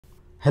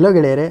Hello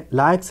ಗೆಳೆಯರೆ,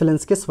 ಲಾ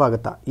ಎಕ್ಸಲೆನ್ಸ್ಗೆ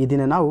ಸ್ವಾಗತ. ಈ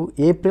ದಿನ ನಾವು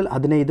ಏಪ್ರಿಲ್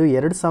 15,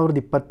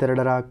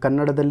 2022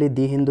 ಕನ್ನಡದಲ್ಲಿ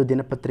ದಿ ಹಿಂದೂ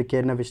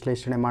ದಿನಪತ್ರಿಕೆಯನ್ನು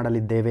ವಿಶ್ಲೇಷಣೆ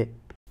ಮಾಡಲಿದ್ದೇವೆ.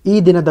 ಈ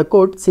ದಿನದ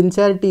coat,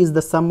 sincerity is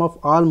the sum of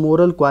all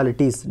moral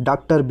qualities,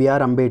 doctor B.R.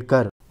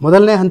 Ambedkar.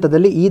 ಮೊದಲನೇ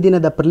ಹಂತದಲ್ಲಿ ಈ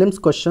ದಿನದ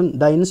prelims question,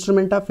 the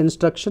instrument of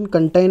instruction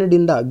contained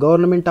in the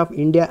government of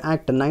India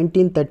act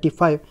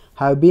 1935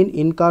 have been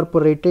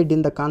incorporated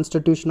in the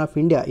constitution of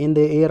India in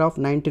the year of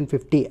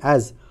 1950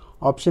 as.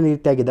 Option ಈ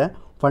ರೀತಿಯಾಗಿದೆ: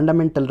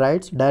 fundamental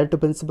rights, direct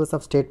principles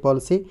of state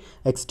policy,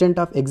 extent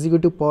of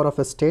executive power of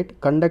A state,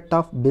 conduct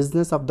of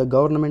business of the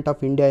government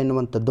of India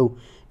ಎನ್ನುವಂಥದ್ದು.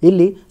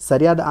 ಇಲ್ಲಿ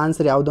ಸರಿಯಾದ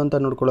answer ಯಾವುದು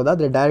ಅಂತ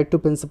ನೋಡ್ಕೊಳ್ಳೋದಾದರೆ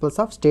directive principles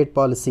of state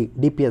policy,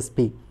 DPSP.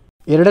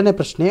 ಎರಡನೇ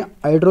ಪ್ರಶ್ನೆ,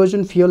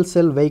 hydrogen fuel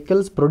cell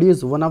vehicles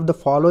produce one of the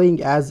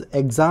following as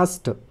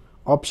exhaust.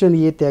 Option ಈ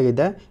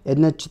ರೀತಿಯಾಗಿದೆ: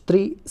 NH3,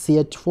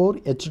 CH4,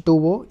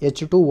 H2O,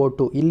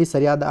 H2O2. ಇಲ್ಲಿ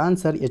ಸರಿಯಾದ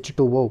ಆನ್ಸರ್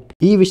H2O.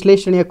 ಈ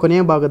ವಿಶ್ಲೇಷಣೆಯ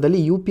ಕೊನೆಯ ಭಾಗದಲ್ಲಿ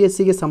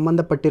UPSCಗೆ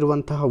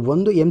ಸಂಬಂಧಪಟ್ಟಿರುವಂತಹ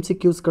ಒಂದು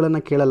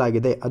MCQsಗಳನ್ನು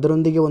ಕೇಳಲಾಗಿದೆ.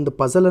 ಅದರೊಂದಿಗೆ ಒಂದು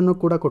ಪಜಲ್ ಅನ್ನು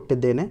ಕೂಡ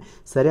ಕೊಟ್ಟಿದ್ದೇನೆ.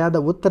 ಸರಿಯಾದ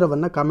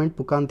ಉತ್ತರವನ್ನು ಕಾಮೆಂಟ್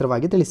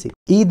ಮುಖಾಂತರವಾಗಿ ತಿಳಿಸಿ.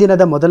 ಈ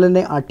ದಿನದ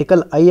ಮೊದಲನೇ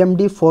article,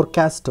 IMD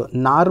forecast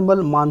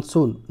normal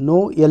monsoon no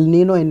L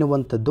ನೀನೋ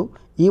ಎನ್ನುವಂಥದ್ದು.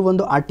 ಈ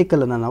ಒಂದು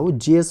ಆರ್ಟಿಕಲ್ ಅನ್ನು ನಾವು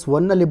GS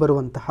 1ನಲ್ಲಿ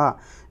ಬರುವಂತಹ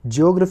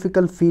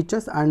geographical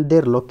features and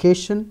there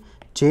location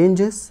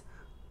changes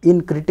in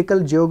critical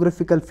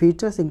geographical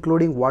features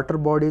including water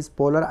bodies,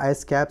 polar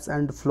ice caps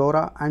and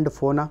flora and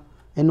fauna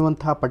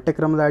ಎನ್ನುವಂತಹ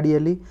ಪಠ್ಯಕ್ರಮದ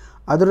ಅಡಿಯಲ್ಲಿ,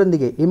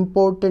 ಅದರೊಂದಿಗೆ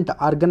ಇಂಪಾರ್ಟೆಂಟ್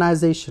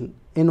ಆರ್ಗನೈಸೇಷನ್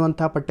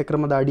ಎನ್ನುವಂತಹ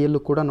ಪಠ್ಯಕ್ರಮದ ಅಡಿಯಲ್ಲೂ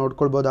ಕೂಡ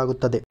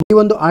ನೋಡ್ಕೊಳ್ಬೋದಾಗುತ್ತದೆ. ಈ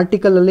ಒಂದು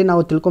ಆರ್ಟಿಕಲಲ್ಲಿ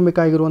ನಾವು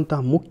ತಿಳ್ಕೊಬೇಕಾಗಿರುವಂತಹ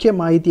ಮುಖ್ಯ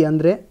ಮಾಹಿತಿ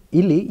ಅಂದರೆ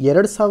ಇಲ್ಲಿ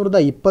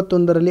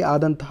 2021ರಲ್ಲಿ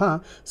ಆದಂತಹ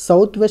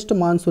ಸೌತ್ ವೆಸ್ಟ್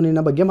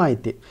ಮಾನ್ಸೂನಿನ ಬಗ್ಗೆ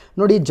ಮಾಹಿತಿ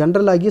ನೋಡಿ.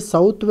 ಜನರಲ್ ಆಗಿ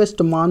ಸೌತ್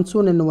ವೆಸ್ಟ್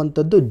ಮಾನ್ಸೂನ್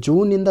ಎನ್ನುವಂಥದ್ದು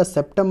ಜೂನಿಂದ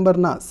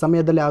ಸೆಪ್ಟೆಂಬರ್ನ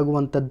ಸಮಯದಲ್ಲಿ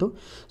ಆಗುವಂಥದ್ದು.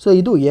 ಸೊ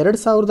ಇದು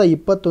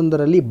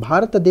 2021ರಲ್ಲಿ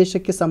ಭಾರತ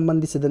ದೇಶಕ್ಕೆ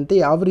ಸಂಬಂಧಿಸಿದಂತೆ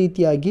ಯಾವ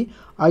ರೀತಿಯಾಗಿ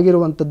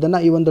ಆಗಿರುವಂಥದ್ದನ್ನು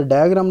ಈ ಒಂದು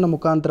ಡಯಾಗ್ರಾಮ್ನ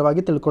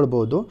ಮುಖಾಂತರವಾಗಿ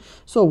ತಿಳ್ಕೊಳ್ಬೋದು.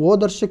 ಸೊ ಹೋದ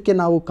ವರ್ಷಕ್ಕೆ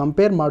ನಾವು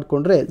ಕಂಪೇರ್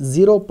ಮಾಡಿಕೊಂಡ್ರೆ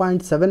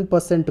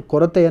 0.7%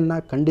 ಕೊರತೆಯನ್ನು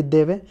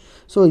ಕಂಡಿದ್ದೇವೆ.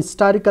 ಸೊ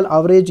ಹಿಸ್ಟಾರಿಕಲ್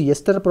ಅವರೇಜ್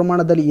ಎಷ್ಟರ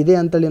ಪ್ರಮಾಣದಲ್ಲಿ ಇದೆ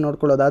ಅಂತೇಳಿ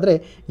ನೋಡ್ಕೊಳ್ಳೋದಾದರೆ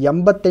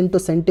 88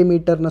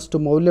 ಸೆಂಟಿಮೀಟರ್ನಷ್ಟು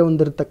ಮೌಲ್ಯ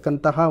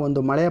ಹೊಂದಿರತಕ್ಕಂತಹ ಒಂದು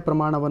ಮಳೆಯ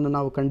ಪ್ರಮಾಣವನ್ನು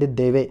ನಾವು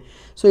ಕಂಡಿದ್ದೇವೆ.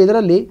 ಸೊ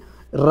ಇದರಲ್ಲಿ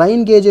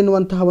ರೈನ್ ಗೇಜ್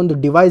ಎನ್ನುವಂತಹ ಒಂದು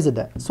ಡಿವೈಸ್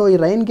ಇದೆ. ಸೊ ಈ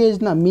ರೈನ್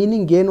ಗೇಜ್ನ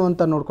ಮೀನಿಂಗ್ ಏನು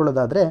ಅಂತ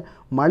ನೋಡ್ಕೊಳ್ಳೋದಾದರೆ,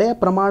 ಮಳೆಯ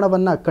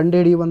ಪ್ರಮಾಣವನ್ನು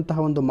ಕಂಡುಹಿಡಿಯುವಂತಹ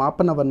ಒಂದು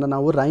ಮಾಪನವನ್ನು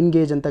ನಾವು ರೈನ್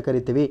ಗೇಜ್ ಅಂತ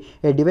ಕರಿತೀವಿ.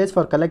 A device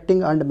for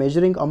collecting and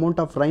measuring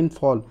amount of rain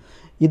fall,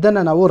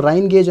 ಇದನ್ನು ನಾವು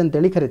ರೈನ್ ಗೇಜ್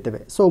ಅಂತೇಳಿ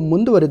ಕರಿತೇವೆ. ಸೊ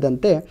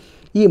ಮುಂದುವರಿದಂತೆ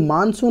ಈ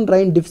ಮಾನ್ಸೂನ್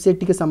ರೈನ್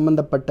ಡಿಫಿಸಿಟ್ಗೆ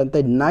ಸಂಬಂಧಪಟ್ಟಂತೆ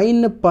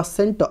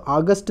 9%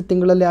 ಆಗಸ್ಟ್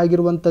ತಿಂಗಳಲ್ಲಿ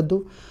ಆಗಿರುವಂಥದ್ದು.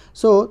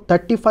 ಸೊ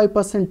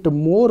 35%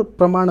 ಮೋರ್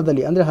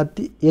ಪ್ರಮಾಣದಲ್ಲಿ ಅಂದರೆ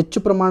ಹೆಚ್ಚು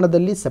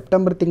ಪ್ರಮಾಣದಲ್ಲಿ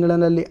ಸೆಪ್ಟೆಂಬರ್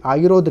ತಿಂಗಳಲ್ಲಿ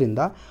ಆಗಿರೋದ್ರಿಂದ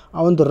ಆ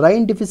ಒಂದು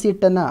ರೈನ್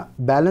ಡಿಫಿಸಿಟನ್ನು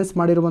ಬ್ಯಾಲೆನ್ಸ್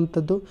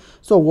ಮಾಡಿರುವಂಥದ್ದು.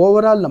 ಸೊ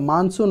ಓವರಾಲ್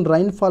ಮಾನ್ಸೂನ್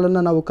ರೈನ್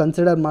ಫಾಲನ್ನು ನಾವು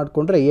ಕನ್ಸಿಡರ್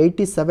ಮಾಡಿಕೊಂಡ್ರೆ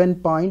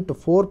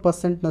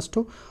 87.4%ನಷ್ಟು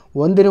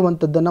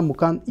ಹೊಂದಿರುವಂಥದ್ದನ್ನು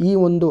ಈ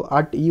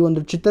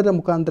ಒಂದು ಚಿತ್ರದ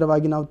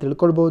ಮುಖಾಂತರವಾಗಿ ನಾವು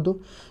ತಿಳ್ಕೊಳ್ಬೋದು.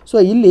 ಸೊ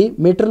ಇಲ್ಲಿ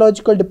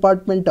ಮೆಟ್ರಲಾಜಿಕಲ್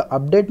ಡಿಪಾರ್ಟ್ಮೆಂಟ್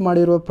ಅಪ್ಡೇಟ್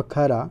ಮಾಡಿರುವ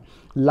ಪ್ರಕಾರ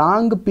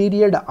ಲಾಂಗ್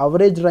ಪೀರಿಯಡ್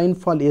ಅವರೇಜ್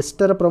ರೈನ್ಫಾಲ್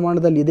ಎಷ್ಟರ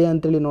ಪ್ರಮಾಣದಲ್ಲಿ ಇದೆ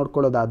ಅಂತೇಳಿ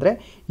ನೋಡ್ಕೊಳ್ಳೋದಾದರೆ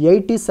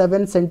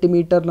 87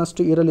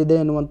 ಸೆಂಟಿಮೀಟರ್ನಷ್ಟು ಇರಲಿದೆ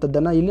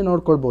ಎನ್ನುವಂಥದ್ದನ್ನು ಇಲ್ಲಿ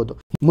ನೋಡ್ಕೊಳ್ಬೋದು.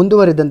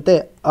 ಮುಂದುವರಿದಂತೆ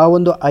ಆ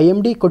ಒಂದು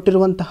IMD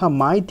ಕೊಟ್ಟಿರುವಂತಹ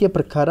ಮಾಹಿತಿಯ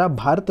ಪ್ರಕಾರ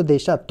ಭಾರತ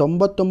ದೇಶ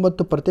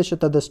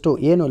 99%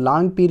 ಏನು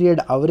ಲಾಂಗ್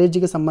ಪೀರಿಯಡ್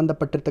ಅವರೇಜಿಗೆ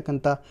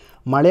ಸಂಬಂಧಪಟ್ಟಿರ್ತಕ್ಕಂಥ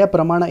ಮಳೆಯ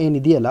ಪ್ರಮಾಣ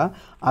ಏನಿದೆಯಲ್ಲ,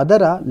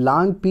 ಅದರ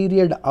ಲಾಂಗ್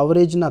ಪೀರಿಯಡ್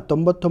ಅವರೇಜ್ನ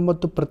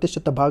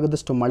 99%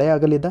 ಭಾಗದಷ್ಟು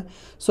ಮಳೆಯಾಗಲಿದೆ.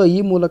 ಸೊ ಈ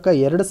ಮೂಲಕ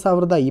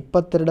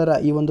 2022ರ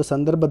ಈ ಒಂದು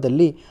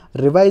ಸಂದರ್ಭದಲ್ಲಿ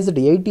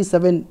ರಿವೈಸ್ಡ್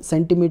 87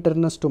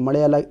 ಸೆಂಟಿಮೀಟರ್ನಷ್ಟು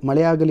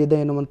ಮಳೆಯಾಗಲಿದೆ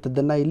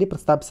ಎನ್ನುವಂಥದ್ದನ್ನು ಇಲ್ಲಿ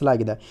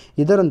ಪ್ರಸ್ತಾಪಿಸಲಾಗಿದೆ.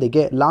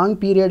 ಇದರೊಂದಿಗೆ ಲಾಂಗ್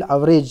ಪೀರಿಯಡ್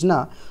ಅವರೇಜ್ನ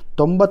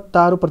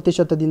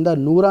 96%ದಿಂದ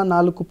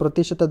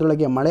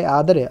 104%ದೊಳಗೆ ಮಳೆ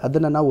ಆದರೆ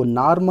ಅದನ್ನು ನಾವು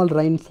ನಾರ್ಮಲ್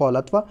ರೈನ್ಫಾಲ್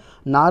ಅಥವಾ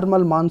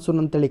ನಾರ್ಮಲ್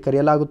ಮಾನ್ಸೂನ್ ಅಂತೇಳಿ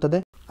ಕರೆಯಲಾಗುತ್ತದೆ.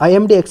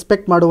 IMD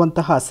ಎಕ್ಸ್ಪೆಕ್ಟ್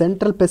ಮಾಡುವಂತಹ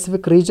ಸೆಂಟ್ರಲ್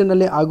ಪೆಸಿಫಿಕ್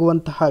ರೀಜನಲ್ಲಿ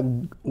ಆಗುವಂತಹ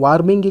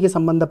ವಾರ್ಮಿಂಗಿಗೆ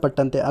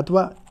ಸಂಬಂಧಪಟ್ಟಂತೆ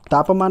ಅಥವಾ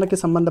ತಾಪಮಾನಕ್ಕೆ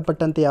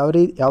ಸಂಬಂಧಪಟ್ಟಂತೆ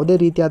ಯಾವುದೇ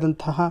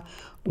ರೀತಿಯಾದಂತಹ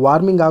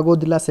ವಾರ್ಮಿಂಗ್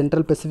ಆಗೋದಿಲ್ಲ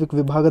ಸೆಂಟ್ರಲ್ ಪೆಸಿಫಿಕ್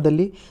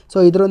ವಿಭಾಗದಲ್ಲಿ. ಸೊ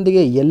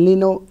ಇದರೊಂದಿಗೆ ಎಲ್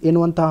ನಿನೋ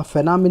ಎನ್ನುವಂತಹ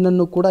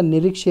ಫೆನಾಮಿನನ್ನು ಕೂಡ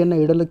ನಿರೀಕ್ಷೆಯನ್ನು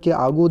ಇಡಲಿಕ್ಕೆ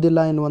ಆಗುವುದಿಲ್ಲ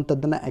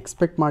ಎನ್ನುವಂಥದ್ದನ್ನು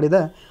ಎಕ್ಸ್ಪೆಕ್ಟ್ ಮಾಡಿದ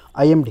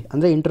IMD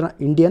ಅಂದರೆ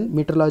ಇಂಡಿಯನ್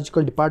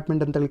ಮೆಟ್ರಲಾಜಿಕಲ್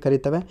ಡಿಪಾರ್ಟ್ಮೆಂಟ್ ಅಂತೇಳಿ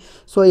ಕರೀತೇವೆ.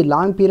 ಸೊ ಈ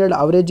ಲಾಂಗ್ ಪೀರಿಯಡ್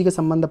ಅವರೇಜಿಗೆ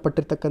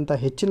ಸಂಬಂಧಪಟ್ಟಿರ್ತಕ್ಕಂಥ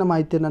ಹೆಚ್ಚಿನ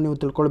ಮಾಹಿತಿಯನ್ನು ನೀವು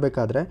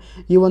ತಿಳ್ಕೊಳ್ಬೇಕಾದ್ರೆ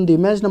ಈ ಒಂದು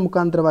ಇಮೇಜ್ನ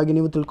ಮುಖಾಂತರವಾಗಿ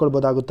ನೀವು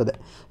ತಿಳ್ಕೊಳ್ಬೋದಾಗುತ್ತದೆ.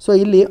 ಸೊ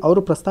ಇಲ್ಲಿ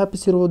ಅವರು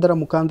ಪ್ರಸ್ತಾಪಿಸಿರುವುದರ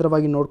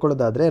ಮುಖಾಂತರವಾಗಿ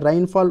ನೋಡ್ಕೊಳ್ಳೋದಾದರೆ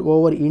rainfall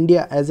over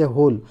India as A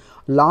hole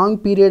long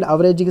period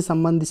ಅವರೇಜಿಗೆ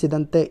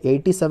ಸಂಬಂಧಿಸಿದಂತೆ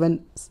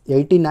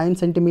 89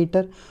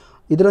 ಸೆಂಟಿಮೀಟರ್.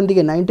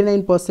 ಇದರೊಂದಿಗೆ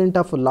 99%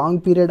 ಆಫ್ ಲಾಂಗ್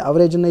ಪೀರಿಯಡ್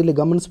ಅವರೇಜನ್ನು ಇಲ್ಲಿ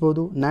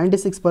ಗಮನಿಸ್ಬೋದು,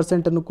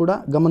 96% ಕೂಡ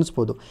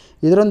ಗಮನಿಸ್ಬೋದು.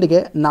 ಇದರೊಂದಿಗೆ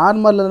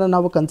ನಾರ್ಮಲನ್ನು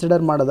ನಾವು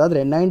ಕನ್ಸಿಡರ್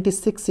ಮಾಡೋದಾದರೆ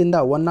 96ಇಂದ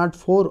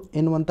 104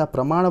 ಎನ್ನುವಂಥ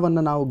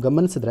ಪ್ರಮಾಣವನ್ನು ನಾವು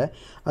ಗಮನಿಸಿದ್ರೆ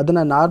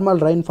ಅದನ್ನು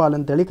ನಾರ್ಮಲ್ ರೈನ್ಫಾಲ್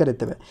ಅಂತೇಳಿ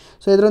ಕರಿತೇವೆ.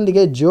 ಸೊ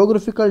ಇದರೊಂದಿಗೆ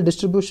ಜಿಯೋಗ್ರಫಿಕಲ್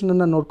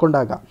ಡಿಸ್ಟ್ರಿಬ್ಯೂಷನನ್ನು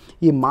ನೋಡಿಕೊಂಡಾಗ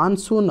ಈ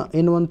ಮಾನ್ಸೂನ್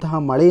ಎನ್ನುವಂತಹ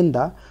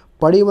ಮಳೆಯಿಂದ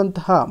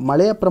ಪಡೆಯುವಂತಹ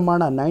ಮಳೆಯ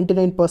ಪ್ರಮಾಣ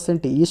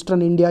 99%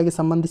 ಈಸ್ಟರ್ನ್ ಇಂಡಿಯಾಗೆ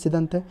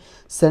ಸಂಬಂಧಿಸಿದಂತೆ,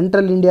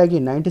 ಸೆಂಟ್ರಲ್ ಇಂಡಿಯಾಗೆ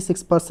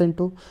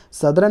 96%,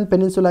 ಸದರ್ನ್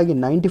ಪೆನಿನ್ಸುಲಾಗಿ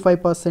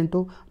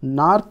 95%,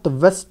 ನಾರ್ತ್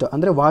ವೆಸ್ಟ್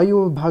ಅಂದರೆ ವಾಯು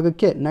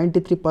ವಿಭಾಗಕ್ಕೆ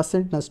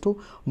 93%ನಷ್ಟು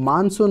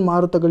ಮಾನ್ಸೂನ್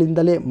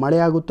ಮಾರುತಗಳಿಂದಲೇ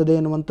ಮಳೆಯಾಗುತ್ತದೆ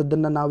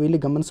ಎನ್ನುವಂಥದ್ದನ್ನು ನಾವು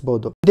ಇಲ್ಲಿ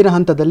ಗಮನಿಸಬಹುದು. ಮುಂದಿನ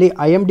ಹಂತದಲ್ಲಿ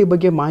IMD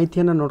ಬಗ್ಗೆ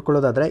ಮಾಹಿತಿಯನ್ನು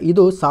ನೋಡ್ಕೊಳ್ಳೋದಾದರೆ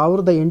ಇದು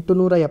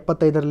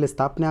 1875ರಲ್ಲಿ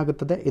ಸ್ಥಾಪನೆ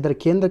ಆಗುತ್ತದೆ. ಇದರ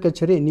ಕೇಂದ್ರ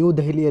ಕಚೇರಿ ನ್ಯೂ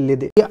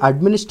ದೆಹಲಿಯಲ್ಲಿದೆ.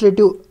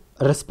 ಅಡ್ಮಿನಿಸ್ಟ್ರೇಟಿವ್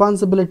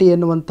ರೆಸ್ಪಾನ್ಸಿಬಿಲಿಟಿ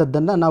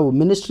ಎನ್ನುವಂಥದ್ದನ್ನು ನಾವು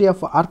ಮಿನಿಸ್ಟ್ರಿ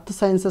ಆಫ್ ಅರ್ತ್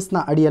ಸೈನ್ಸಸ್ನ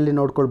ಅಡಿಯಲ್ಲಿ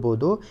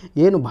ನೋಡ್ಕೊಳ್ಬೋದು.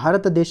 ಏನು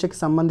ಭಾರತ ದೇಶಕ್ಕೆ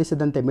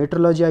ಸಂಬಂಧಿಸಿದಂತೆ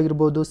ಮೆಟ್ರಲಾಜಿ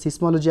ಆಗಿರ್ಬೋದು,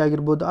 ಸಿಸ್ಮಾಲಜಿ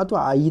ಆಗಿರ್ಬೋದು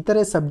ಅಥವಾ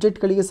ಇತರೆ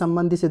ಸಬ್ಜೆಕ್ಟ್ಗಳಿಗೆ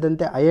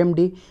ಸಂಬಂಧಿಸಿದಂತೆ IMD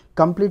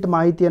ಕಂಪ್ಲೀಟ್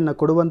ಮಾಹಿತಿಯನ್ನು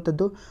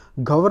ಕೊಡುವಂಥದ್ದು,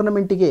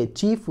 ಗವರ್ನಮೆಂಟಿಗೆ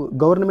ಚೀಫ್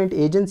ಗವರ್ನಮೆಂಟ್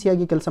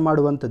ಏಜೆನ್ಸಿಯಾಗಿ ಕೆಲಸ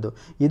ಮಾಡುವಂಥದ್ದು.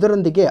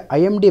 ಇದರೊಂದಿಗೆ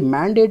IMD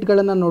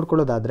ಮ್ಯಾಂಡೇಟ್ಗಳನ್ನು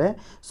ನೋಡ್ಕೊಳ್ಳೋದಾದರೆ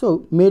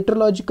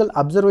ಮೆಟ್ರಲಾಜಿಕಲ್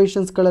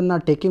ಅಬ್ಸರ್ವೇಷನ್ಸ್ಗಳನ್ನು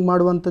ಟೇಕಿಂಗ್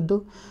ಮಾಡುವಂಥದ್ದು.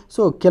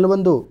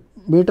 ಕೆಲವೊಂದು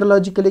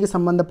ಮೀಟ್ರಲಾಜಿಕಲಿಗೆ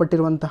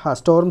ಸಂಬಂಧಪಟ್ಟಿರುವಂತಹ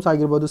ಸ್ಟಾರ್ಮ್ಸ್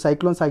ಆಗಿರ್ಬೋದು,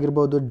 ಸೈಕ್ಲೋನ್ಸ್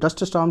ಆಗಿರ್ಬೋದು,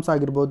 ಡಸ್ಟ್ ಸ್ಟಾರ್ಮ್ಸ್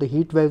ಆಗಿರ್ಬೋದು,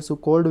 heat waves,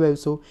 cold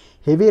waves,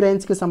 heavy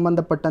ರೈನ್ಸ್ಗೆ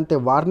ಸಂಬಂಧಪಟ್ಟಂತೆ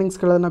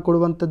ವಾರ್ನಿಂಗ್ಸ್ಗಳನ್ನು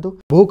ಕೊಡುವಂಥದ್ದು,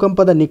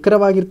 ಭೂಕಂಪದ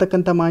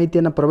ನಿಖರವಾಗಿರ್ತಕ್ಕಂಥ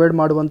ಮಾಹಿತಿಯನ್ನು ಪ್ರೊವೈಡ್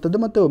ಮಾಡುವಂಥದ್ದು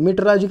ಮತ್ತು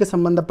ಮೀಟ್ರಲಾಜಿಗೆ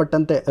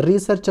ಸಂಬಂಧಪಟ್ಟಂತೆ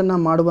ರಿಸರ್ಚನ್ನು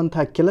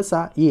ಮಾಡುವಂತಹ ಕೆಲಸ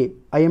ಈ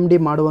IMD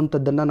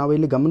ಮಾಡುವಂಥದ್ದನ್ನು ನಾವು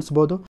ಇಲ್ಲಿ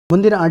ಗಮನಿಸಬಹುದು.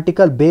 ಮುಂದಿನ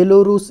article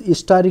Belur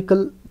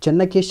historical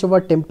Chennakeshava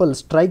temple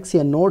strikes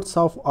A notes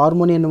of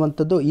harmony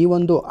ಎನ್ನುವಂಥದ್ದು. ಈ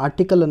ಒಂದು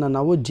ಆರ್ಟಿಕಲನ್ನು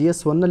ನಾವು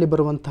GS1ನಲ್ಲಿ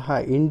ಬರುವಂತಹ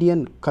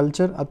ಇಂಡಿಯನ್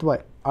ಕಲ್ಚರ್ ಅಥವಾ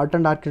art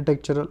and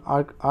architectural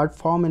art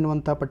form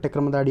ಎನ್ನುವಂಥ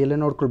ಪಠ್ಯಕ್ರಮದ ಅಡಿಯಲ್ಲೇ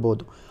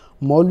ನೋಡ್ಕೊಳ್ಬೋದು.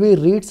 Maulvi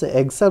reeds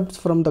accepts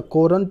from the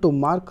ಕೋರನ್ to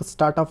mark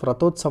start of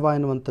ರಥೋತ್ಸವ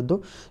ಎನ್ನುವಂಥದ್ದು.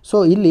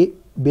 ಇಲ್ಲಿ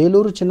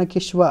ಬೇಲೂರು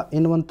ಚೆನ್ನಕೇಶವ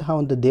ಎನ್ನುವಂತಹ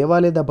ಒಂದು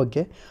ದೇವಾಲಯದ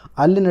ಬಗ್ಗೆ,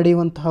 ಅಲ್ಲಿ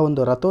ನಡೆಯುವಂತಹ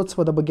ಒಂದು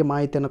ರಥೋತ್ಸವದ ಬಗ್ಗೆ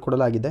ಮಾಹಿತಿಯನ್ನು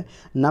ಕೊಡಲಾಗಿದೆ.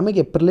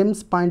 ನಮಗೆ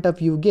ಪ್ರಿಲಿಮ್ಸ್ ಪಾಯಿಂಟ್ ಆಫ್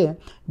ವ್ಯೂಗೆ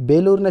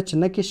ಬೇಲೂರಿನ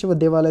ಚೆನ್ನಕೇಶವ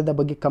ದೇವಾಲಯದ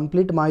ಬಗ್ಗೆ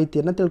ಕಂಪ್ಲೀಟ್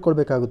ಮಾಹಿತಿಯನ್ನು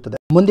ತಿಳ್ಕೊಳ್ಬೇಕಾಗುತ್ತದೆ.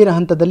 ಮುಂದಿನ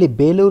ಹಂತದಲ್ಲಿ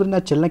ಬೇಲೂರಿನ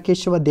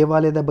ಚೆನ್ನಕೇಶವ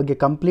ದೇವಾಲಯದ ಬಗ್ಗೆ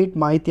ಕಂಪ್ಲೀಟ್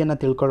ಮಾಹಿತಿಯನ್ನು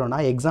ತಿಳ್ಕೊಳ್ಳೋಣ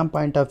ಎಕ್ಸಾಮ್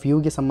ಪಾಯಿಂಟ್ ಆಫ್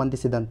ವ್ಯೂಗೆ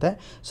ಸಂಬಂಧಿಸಿದಂತೆ.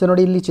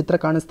 ನೋಡಿ ಇಲ್ಲಿ ಚಿತ್ರ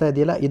ಕಾಣಿಸ್ತಾ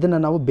ಇದೆಯಲ್ಲ, ಇದನ್ನು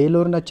ನಾವು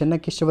ಬೇಲೂರಿನ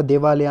ಚೆನ್ನಕೇಶವ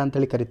ದೇವಾಲಯ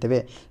ಅಂತೇಳಿ ಕರಿತೇವೆ.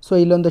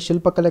 ಇಲ್ಲೊಂದು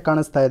ಶಿಲ್ಪಕಲೆ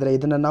ಕಾಣಿಸ್ತಾ ಇದ್ದರೆ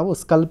ಇದನ್ನು ನಾವು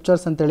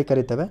ಸ್ಕಲ್ಪ್ಚರ್ಸ್ ಅಂತೇಳಿ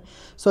ಕರಿತೇವೆ.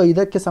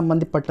 ಇದಕ್ಕೆ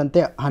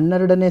ಸಂಬಂಧಪಟ್ಟಂತೆ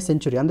 12ನೇ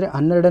ಸೆಂಚುರಿ ಅಂದರೆ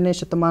 12ನೇ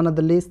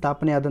ಶತಮಾನದಲ್ಲಿ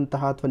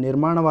ಸ್ಥಾಪನೆಯಾದಂತಹ ಅಥವಾ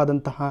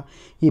ನಿರ್ಮಾಣವಾದಂತಹ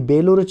ಈ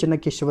ಬೇಲೂರು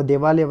ಚೆನ್ನಕೇಶವ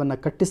ದೇವಾಲಯವನ್ನು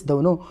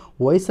ಕಟ್ಟಿಸಿದವನು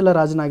ಹೊಯ್ಸಳ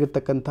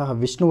ರಾಜನಾಗಿರ್ತಕ್ಕಂತಹ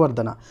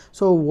ವಿಷ್ಣುವರ್ಧನ.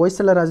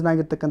 ಹೊಯ್ಸಳ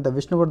ರಾಜನಾಗಿರ್ತಕ್ಕಂಥ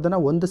ವಿಷ್ಣುವರ್ಧನ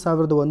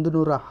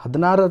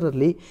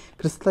 1116ರಲ್ಲಿ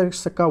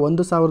ಕ್ರಿಸ್ತಶಕ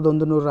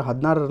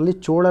 1116ರಲ್ಲಿ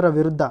ಚೋಳರ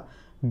ವಿರುದ್ಧ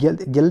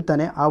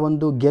ಗೆಲ್ತಾನೆ. ಆ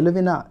ಒಂದು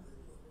ಗೆಲುವಿನ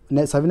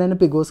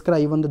ಸವಿನೆನಪಿಗೋಸ್ಕರ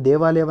ಈ ಒಂದು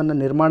ದೇವಾಲಯವನ್ನು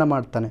ನಿರ್ಮಾಣ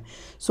ಮಾಡ್ತಾನೆ.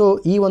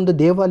 ಈ ಒಂದು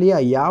ದೇವಾಲಯ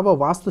ಯಾವ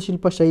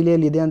ವಾಸ್ತುಶಿಲ್ಪ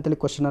ಶೈಲಿಯಲ್ಲಿ ಇದೆ ಅಂತೇಳಿ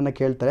ಕ್ವಶನನ್ನು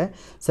ಕೇಳ್ತಾರೆ.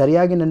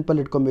 ಸರಿಯಾಗಿ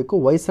ನೆನಪಲ್ಲಿ ಇಟ್ಕೊಬೇಕು,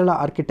 ಹೊಯ್ಸಳ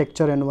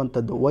ಆರ್ಕಿಟೆಕ್ಚರ್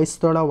ಎನ್ನುವಂಥದ್ದು,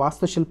 ಹೊಯ್ಸಳ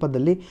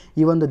ವಾಸ್ತುಶಿಲ್ಪದಲ್ಲಿ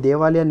ಈ ಒಂದು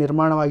ದೇವಾಲಯ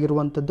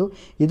ನಿರ್ಮಾಣವಾಗಿರುವಂಥದ್ದು.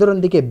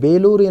 ಇದರೊಂದಿಗೆ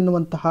ಬೇಲೂರು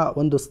ಎನ್ನುವಂತಹ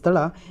ಒಂದು ಸ್ಥಳ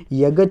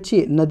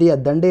ಯಗಚಿ ನದಿಯ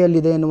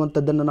ದಂಡೆಯಲ್ಲಿದೆ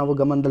ಎನ್ನುವಂಥದ್ದನ್ನು ನಾವು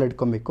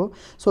ಗಮನದಲ್ಲಿಟ್ಕೊಬೇಕು.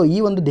 ಈ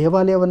ಒಂದು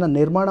ದೇವಾಲಯವನ್ನು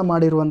ನಿರ್ಮಾಣ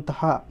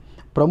ಮಾಡಿರುವಂತಹ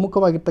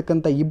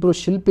ಪ್ರಮುಖವಾಗಿರ್ತಕ್ಕಂಥ ಇಬ್ಬರು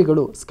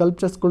ಶಿಲ್ಪಿಗಳು,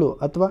 ಸ್ಕಲ್ಪ್ಚರ್ಸ್ಗಳು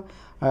ಅಥವಾ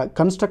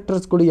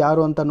ಕನ್ಸ್ಟ್ರಕ್ಟರ್ಸ್ಗಳು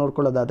ಯಾರು ಅಂತ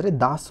ನೋಡ್ಕೊಳ್ಳೋದಾದರೆ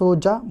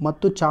ದಾಸೋಜ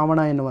ಮತ್ತು ಚಾವಣ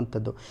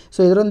ಎನ್ನುವಂಥದ್ದು.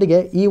 ಇದರೊಂದಿಗೆ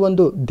ಈ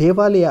ಒಂದು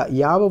ದೇವಾಲಯ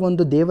ಯಾವ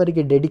ಒಂದು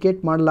ದೇವರಿಗೆ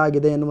ಡೆಡಿಕೇಟ್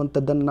ಮಾಡಲಾಗಿದೆ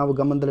ಎನ್ನುವಂಥದ್ದನ್ನು ನಾವು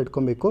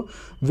ಗಮನದಲ್ಲಿಟ್ಕೊಬೇಕು.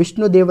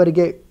 ವಿಷ್ಣು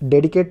ದೇವರಿಗೆ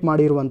ಡೆಡಿಕೇಟ್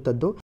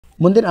ಮಾಡಿರುವಂಥದ್ದು.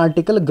 ಮುಂದಿನ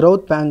ಆರ್ಟಿಕಲ್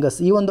ಗ್ರೌತ್ ಪ್ಯಾಂಗಸ್.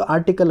 ಈ ಒಂದು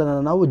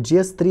ಆರ್ಟಿಕಲನ್ನು ನಾವು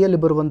GS3ಯಲ್ಲಿ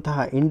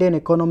ಬರುವಂತಹ ಇಂಡಿಯನ್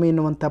ಎಕಾನಮಿ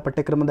ಎನ್ನುವಂತಹ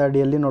ಪಠ್ಯಕ್ರಮದ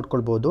ಅಡಿಯಲ್ಲಿ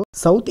ನೋಡ್ಕೊಳ್ಬೋದು.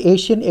 ಸೌತ್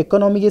ಏಷ್ಯನ್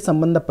ಎಕಾನಮಿಗೆ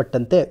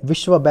ಸಂಬಂಧಪಟ್ಟಂತೆ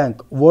ವಿಶ್ವ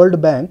bank, world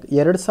bank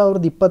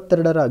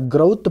 2022ರ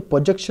growth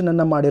projection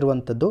ಅನ್ನು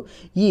ಮಾಡಿರುವಂಥದ್ದು.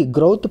 ಈ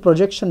ಗ್ರೌತ್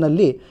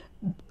ಪ್ರೊಜೆಕ್ಷನ್ನಲ್ಲಿ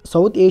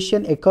ಸೌತ್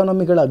ಏಷ್ಯನ್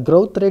ಎಕಾನಮಿಗಳ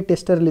ಗ್ರೌತ್ ರೇಟ್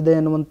ಎಷ್ಟರಲ್ಲಿದೆ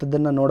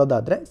ಅನ್ನುವಂಥದ್ದನ್ನು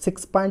ನೋಡೋದಾದರೆ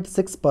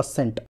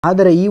 6.6%.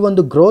 ಆದರೆ ಈ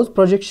ಒಂದು ಗ್ರೋತ್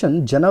ಪ್ರೊಜೆಕ್ಷನ್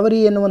ಜನವರಿ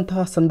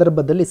ಎನ್ನುವಂತಹ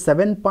ಸಂದರ್ಭದಲ್ಲಿ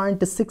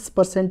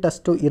 7.6%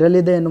 ಅಷ್ಟು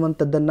ಇರಲಿದೆ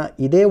ಎನ್ನುವಂಥದ್ದನ್ನು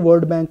ಇದೇ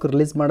ವರ್ಲ್ಡ್ ಬ್ಯಾಂಕ್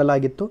ರಿಲೀಸ್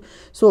ಮಾಡಲಾಗಿತ್ತು.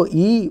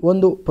 ಈ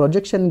ಒಂದು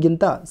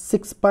ಪ್ರೊಜೆಕ್ಷನ್ಗಿಂತ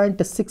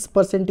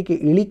 6.6%ಗೆ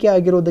ಇಳಿಕೆ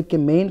ಆಗಿರೋದಕ್ಕೆ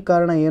ಮೇನ್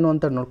ಕಾರಣ ಏನು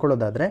ಅಂತ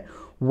ನೋಡ್ಕೊಳ್ಳೋದಾದರೆ,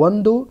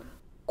 ಒಂದು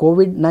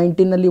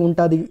ಕೋವಿಡ್-19ನಲ್ಲಿ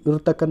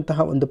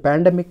ಉಂಟಾಗಿರತಕ್ಕಂತಹ ಒಂದು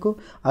ಪ್ಯಾಂಡಮಿಕ್ಕು,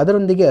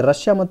 ಅದರೊಂದಿಗೆ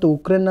ರಷ್ಯಾ ಮತ್ತು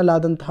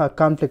ಉಕ್ರೇನ್ನಲ್ಲಾದಂತಹ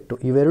ಕಾನ್ಫ್ಲಿಕ್ಟು,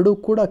 ಇವೆರಡೂ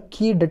ಕೂಡ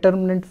ಕೀ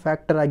ಡಿಟರ್ಮಿನೆಂಟ್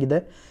ಫ್ಯಾಕ್ಟರ್ ಆಗಿದೆ.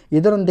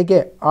 ಇದರೊಂದಿಗೆ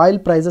ಆಯಿಲ್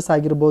ಪ್ರೈಸಸ್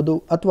ಆಗಿರ್ಬೋದು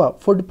ಅಥವಾ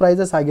ಫುಡ್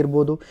ಪ್ರೈಸಸ್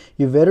ಆಗಿರ್ಬೋದು,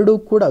 ಇವೆರಡೂ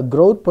ಕೂಡ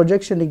ಗ್ರೋತ್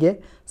ಪ್ರೊಜೆಕ್ಷನ್ಗೆ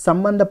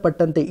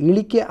ಸಂಬಂಧಪಟ್ಟಂತೆ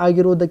ಇಳಿಕೆ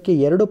ಆಗಿರುವುದಕ್ಕೆ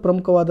ಎರಡು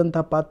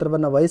ಪ್ರಮುಖವಾದಂತಹ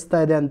ಪಾತ್ರವನ್ನು ವಹಿಸ್ತಾ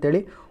ಇದೆ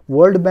ಅಂತೇಳಿ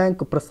ವರ್ಲ್ಡ್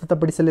ಬ್ಯಾಂಕ್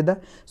ಪ್ರಸ್ತುತಪಡಿಸಲಿದೆ.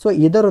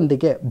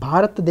 ಇದರೊಂದಿಗೆ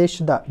ಭಾರತ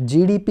ದೇಶದ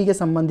GDPಗೆ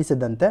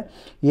ಸಂಬಂಧಿಸಿದಂತೆ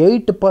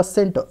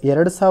 8%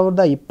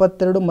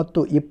 2022 ಮತ್ತು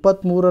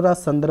 23ರ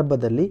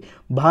ಸಂದರ್ಭದಲ್ಲಿ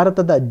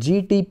ಭಾರತದ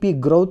GDP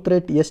ಗ್ರೋತ್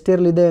ರೇಟ್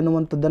ಎಷ್ಟಿರಲಿದೆ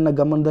ಅನ್ನುವಂಥದ್ದನ್ನು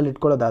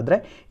ಗಮನದಲ್ಲಿಟ್ಕೊಳ್ಳೋದಾದರೆ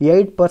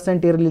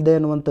 8% ಇರಲಿದೆ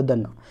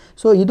ಅನ್ನುವಂಥದ್ದನ್ನು.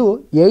 ಇದು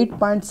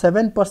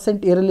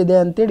 8.7% ಇರಲಿದೆ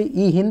ಅಂತೇಳಿ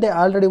ಈ ಹಿಂದೆ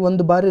ಆಲ್ರೆಡಿ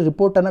ಒಂದು ಬಾರಿ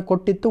ರಿಪೋರ್ಟನ್ನು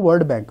ಕೊಟ್ಟಿತ್ತು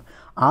ವರ್ಲ್ಡ್ ಬ್ಯಾಂಕ್.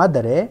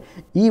 ಆದರೆ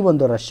ಈ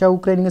ಒಂದು ರಷ್ಯಾ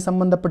ಉಕ್ರೇನ್ಗೆ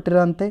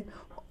ಸಂಬಂಧಪಟ್ಟಿರೋಂತೆ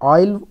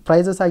ಆಯಿಲ್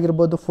ಪ್ರೈಸಸ್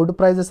ಆಗಿರ್ಬೋದು, ಫುಡ್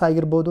ಪ್ರೈಸಸ್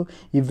ಆಗಿರ್ಬೋದು,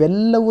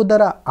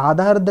 ಇವೆಲ್ಲವುದರ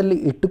ಆಧಾರದಲ್ಲಿ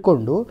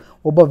ಇಟ್ಟುಕೊಂಡು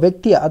ಒಬ್ಬ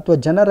ವ್ಯಕ್ತಿಯ ಅಥವಾ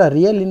ಜನರ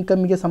ರಿಯಲ್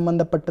ಇನ್ಕಮ್ಗೆ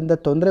ಸಂಬಂಧಪಟ್ಟಂತೆ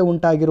ತೊಂದರೆ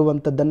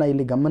ಉಂಟಾಗಿರುವಂಥದ್ದನ್ನು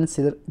ಇಲ್ಲಿ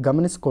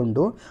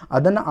ಗಮನಿಸಿಕೊಂಡು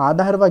ಅದನ್ನು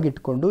ಆಧಾರವಾಗಿ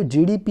ಇಟ್ಕೊಂಡು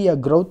GDPಯ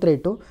ಗ್ರೋತ್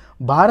ರೇಟು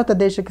ಭಾರತ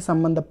ದೇಶಕ್ಕೆ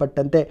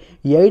ಸಂಬಂಧಪಟ್ಟಂತೆ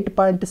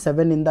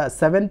 8.7 ಇಂದ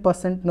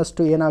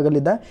 7%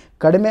 ಏನಾಗಲಿದೆ,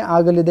 ಕಡಿಮೆ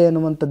ಆಗಲಿದೆ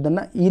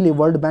ಎನ್ನುವಂಥದ್ದನ್ನು ಇಲ್ಲಿ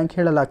ವರ್ಲ್ಡ್ ಬ್ಯಾಂಕ್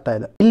ಹೇಳಲಾಗ್ತಾ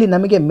ಇದೆ. ಇಲ್ಲಿ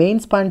ನಮಗೆ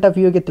ಮೇನ್ಸ್ ಪಾಯಿಂಟ್ ಆಫ್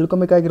ವ್ಯೂಗೆ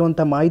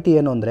ತಿಳ್ಕೊಬೇಕಾಗಿರುವಂಥ ಮಾಹಿತಿ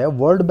ಏನು ಅಂದರೆ,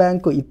 ವರ್ಲ್ಡ್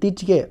ಬ್ಯಾಂಕ್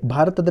ಇತ್ತೀಚೆಗೆ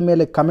ಭಾರತದ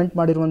ಮೇಲೆ ಕಮೆಂಟ್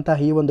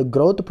ಮಾಡಿರುವಂತಹ ಈ ಒಂದು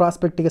ಗ್ರೋತ್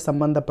ಪ್ರಾಸ್ಪೆಕ್ಟಿಗೆ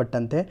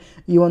ಸಂಬಂಧಪಟ್ಟಂತೆ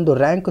ಈ ಒಂದು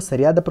ರ್ಯಾಂಕ್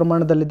ಸರಿಯಾದ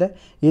ಪ್ರಮಾಣದಲ್ಲಿದೆ.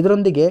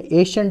 ಇದರೊಂದಿಗೆ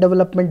ಏಷ್ಯನ್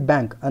ಡೆವಲಪ್ಮೆಂಟ್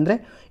ಬ್ಯಾಂಕ್ ಅಂದರೆ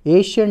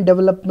ಏಷ್ಯನ್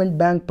ಡೆವಲಪ್ಮೆಂಟ್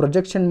ಬ್ಯಾಂಕ್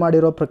ಪ್ರೊಜೆಕ್ಷನ್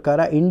ಮಾಡಿರೋ ಪ್ರಕಾರ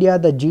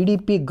ಇಂಡಿಯಾದ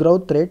GDP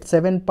ಗ್ರೋತ್ ರೇಟ್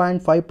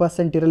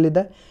 7.5%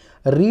 ಇರಲಿದೆ.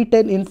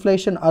 ರಿಟೇಲ್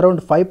ಇನ್ಫ್ಲೇಷನ್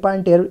ಅರೌಂಡ್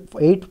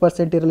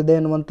 5.8% ಇರಲಿದೆ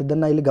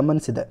ಎನ್ನುವಂಥದ್ದನ್ನು ಇಲ್ಲಿ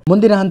ಗಮನಿಸಿದೆ.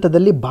 ಮುಂದಿನ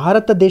ಹಂತದಲ್ಲಿ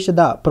ಭಾರತ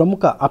ದೇಶದ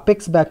ಪ್ರಮುಖ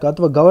ಅಪೆಕ್ಸ್ ಬ್ಯಾಂಕ್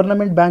ಅಥವಾ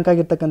ಗವರ್ನಮೆಂಟ್ ಬ್ಯಾಂಕ್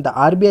ಆಗಿರ್ತಕ್ಕಂಥ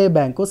RBI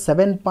ಬ್ಯಾಂಕು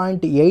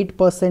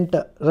 7.8%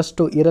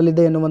 ರಷ್ಟು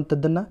ಇರಲಿದೆ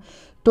ಎನ್ನುವಂಥದ್ದನ್ನು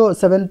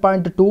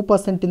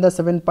 7.2% ಇಂದ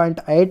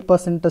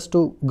 7.8% ಅಷ್ಟು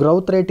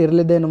ಗ್ರೋತ್ ರೇಟ್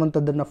ಇರಲಿದೆ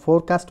ಎನ್ನುವಂಥದ್ದನ್ನು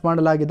ಫೋರ್ಕಾಸ್ಟ್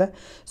ಮಾಡಲಾಗಿದೆ.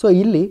 ಸೊ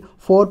ಇಲ್ಲಿ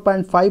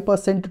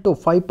 4.5% ಟು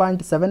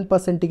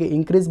 5.7%ಗೆ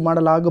ಇನ್ಕ್ರೀಸ್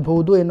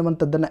ಮಾಡಲಾಗಬಹುದು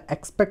ಎನ್ನುವಂಥದ್ದನ್ನು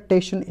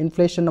ಎಕ್ಸ್ಪೆಕ್ಟೇಷನ್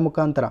ಇನ್ಫ್ಲೇಷನ್ನ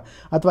ಮುಖಾಂತರ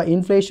ಅಥವಾ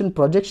ಇನ್ಫ್ಲೇಷನ್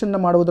ಪ್ರೊಜೆಕ್ಷನ್ನ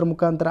ಮಾಡುವುದರ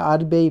ಮುಖಾಂತರ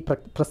RBI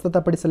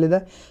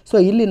ಪ್ರಸ್ತುತಪಡಿಸಲಿದೆ. ಸೊ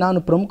ಇಲ್ಲಿ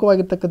ನಾನು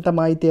ಪ್ರಮುಖವಾಗಿರ್ತಕ್ಕಂಥ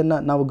ಮಾಹಿತಿಯನ್ನು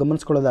ನಾವು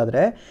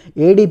ಗಮನಿಸ್ಕೊಳ್ಳೋದಾದರೆ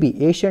ADB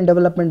ಏಷ್ಯನ್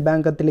ಡೆವಲಪ್ಮೆಂಟ್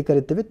ಬ್ಯಾಂಕ್ ಅಂತೇಳಿ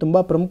ಕರಿತೀವಿ.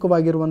 ತುಂಬ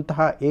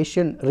ಪ್ರಮುಖವಾಗಿರುವಂತಹ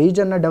ಏಷ್ಯನ್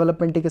ರೀಜನ್ನ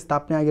ಡೆವಲಪ್ಮೆಂಟಿಗೆ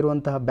ಸ್ಥಾಪನೆ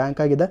ಆಗಿರುವಂತಹ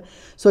ಬ್ಯಾಂಕ್ ಆಗಿದೆ.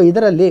 ಸೊ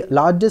ಇದರಲ್ಲಿ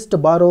ಲಾರ್ಜೆಸ್ಟ್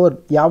ಬಾರೋವರ್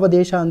ಯಾವ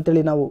ದೇಶ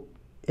ಅಂತೇಳಿ ನಾವು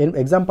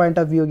ಎಕ್ಸಾಮ್ ಪಾಯಿಂಟ್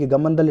ಆಫ್ ವ್ಯೂಗೆ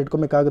ಗಮನದಲ್ಲಿ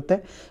ಇಟ್ಕೊಬೇಕಾಗುತ್ತೆ.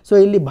 ಸೊ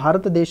ಇಲ್ಲಿ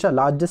ಭಾರತ ದೇಶ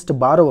ಲಾರ್ಜೆಸ್ಟ್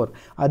ಬಾರೋವರ್.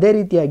 ಅದೇ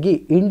ರೀತಿಯಾಗಿ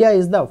India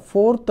is the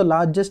 4th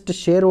largest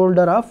share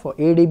holder of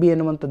ADB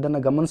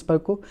ಎನ್ನುವಂಥದ್ದನ್ನು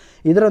ಗಮನಿಸಬೇಕು.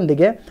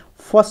 ಇದರೊಂದಿಗೆ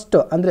ಫಸ್ಟ್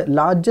ಅಂದರೆ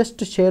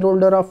largest share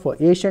holder of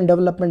Asian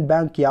development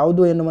bank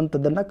ಯಾವುದು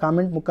ಎನ್ನುವಂಥದ್ದನ್ನು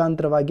ಕಾಮೆಂಟ್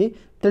ಮುಖಾಂತರವಾಗಿ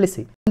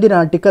ತಿಳಿಸಿ. ಮುಂದಿನ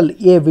article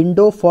A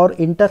window for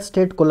inter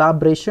state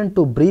collaboration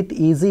to breathe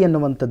easy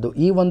ಎನ್ನುವಂಥದ್ದು.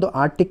 ಈ ಒಂದು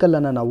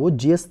ಆರ್ಟಿಕಲನ್ನು ನಾವು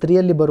GS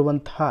 3ಯಲ್ಲಿ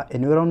ಬರುವಂತಹ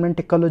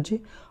ಎನ್ವಿರಾನ್ಮೆಂಟ್ ಎಕಾಲಜಿ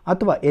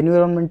ಅಥವಾ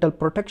ಎನ್ವಿರಾನ್ಮೆಂಟಲ್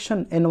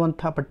ಪ್ರೊಟೆಕ್ಷನ್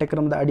ಎನ್ನುವಂತಹ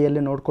ಪಠ್ಯಕ್ರಮದ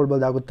ಅಡಿಯಲ್ಲಿ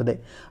ನೋಡ್ಕೊಳ್ಬೋದಾಗುತ್ತದೆ.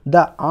 The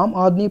Aam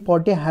Aadmi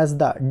party has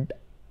the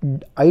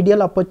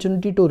ideal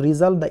opportunity to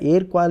resolve the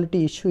air quality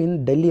issue in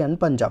Delhi and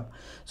Punjab.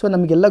 So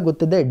ನಮಗೆಲ್ಲ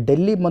ಗೊತ್ತಿದೆ,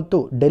 ಡೆಲ್ಲಿ ಮತ್ತು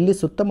ಡೆಲ್ಲಿ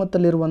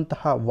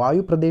ಸುತ್ತಮುತ್ತಲಿರುವಂತಹ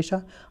ವಾಯು ಪ್ರದೇಶ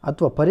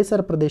ಅಥವಾ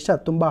ಪರಿಸರ ಪ್ರದೇಶ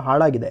ತುಂಬ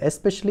ಹಾಳಾಗಿದೆ.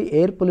 ಎಸ್ಪೆಷಲಿ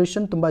ಏರ್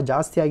ಪೊಲ್ಯೂಷನ್ ತುಂಬ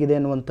ಜಾಸ್ತಿ ಆಗಿದೆ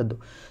ಅನ್ನುವಂಥದ್ದು.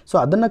 ಸೊ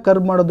ಅದನ್ನು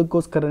ಕರ್ವ್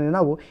ಮಾಡೋದಕ್ಕೋಸ್ಕರನೇ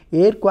ನಾವು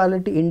ಏರ್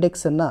ಕ್ವಾಲಿಟಿ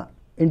ಇಂಡೆಕ್ಸನ್ನು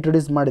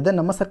ಇಂಟ್ರೊಡ್ಯೂಸ್ ಮಾಡಿದೆ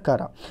ನಮ್ಮ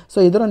ಸರ್ಕಾರ. ಸೊ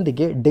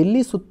ಇದರೊಂದಿಗೆ ಡೆಲ್ಲಿ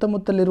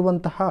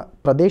ಸುತ್ತಮುತ್ತಲಿರುವಂತಹ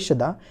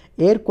ಪ್ರದೇಶದ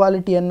ಏರ್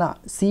ಕ್ವಾಲಿಟಿಯನ್ನು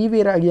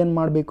ಸಿವಿಯರ್ ಆಗಿ ಏನು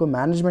ಮಾಡಬೇಕು,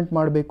 ಮ್ಯಾನೇಜ್ಮೆಂಟ್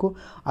ಮಾಡಬೇಕು.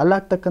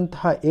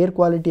 ಅಲ್ಲಾಗ್ತಕ್ಕಂತಹ ಏರ್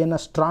ಕ್ವಾಲಿಟಿಯನ್ನು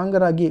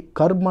ಸ್ಟ್ರಾಂಗರ್ ಆಗಿ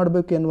ಕರ್ವ್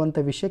ಮಾಡಬೇಕು ಎನ್ನುವಂಥ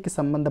ವಿಷಯಕ್ಕೆ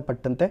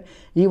ಸಂಬಂಧಪಟ್ಟಂತೆ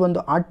ಈ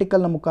ಒಂದು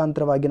ಆರ್ಟಿಕಲ್ನ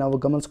ಮುಖಾಂತರವಾಗಿ ನಾವು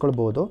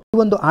ಗಮನಿಸ್ಕೊಳ್ಬೋದು. ಈ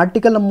ಒಂದು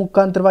ಆರ್ಟಿಕಲ್ನ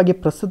ಮುಖಾಂತರವಾಗಿ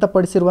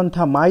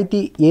ಪ್ರಸ್ತುತಪಡಿಸಿರುವಂತಹ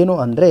ಮಾಹಿತಿ ಏನು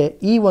ಅಂದರೆ,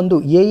 ಈ ಒಂದು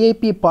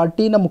AAP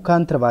ಪಾರ್ಟಿನ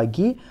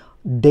ಮುಖಾಂತರವಾಗಿ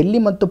ಡೆಲ್ಲಿ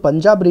ಮತ್ತು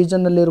ಪಂಜಾಬ್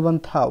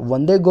ರೀಜನ್ನಲ್ಲಿರುವಂತಹ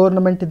ಒಂದೇ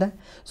ಗೌರ್ನಮೆಂಟ್ ಇದೆ.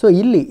 ಸೊ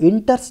ಇಲ್ಲಿ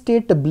ಇಂಟರ್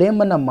ಸ್ಟೇಟ್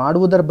ಬ್ಲೇಮನ್ನು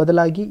ಮಾಡುವುದರ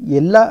ಬದಲಾಗಿ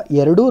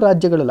ಎರಡೂ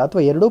ರಾಜ್ಯಗಳಲ್ಲಿ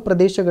ಅಥವಾ ಎರಡೂ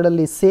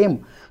ಪ್ರದೇಶಗಳಲ್ಲಿ ಸೇಮ್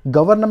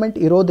ಗವರ್ನಮೆಂಟ್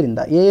ಇರೋದ್ರಿಂದ,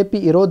 AAP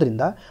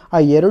ಇರೋದ್ರಿಂದ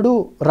ಆ ಎರಡೂ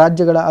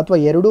ರಾಜ್ಯಗಳ ಅಥವಾ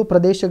ಎರಡೂ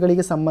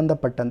ಪ್ರದೇಶಗಳಿಗೆ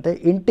ಸಂಬಂಧಪಟ್ಟಂತೆ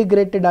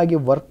ಇಂಟಿಗ್ರೇಟೆಡ್ ಆಗಿ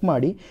ವರ್ಕ್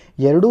ಮಾಡಿ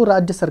ಎರಡೂ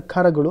ರಾಜ್ಯ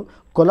ಸರ್ಕಾರಗಳು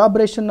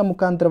ಕೊಲಾಬ್ರೇಷನ್ನ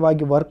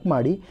ಮುಖಾಂತರವಾಗಿ ವರ್ಕ್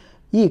ಮಾಡಿ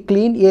ಈ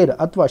ಕ್ಲೀನ್ ಏರ್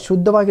ಅಥವಾ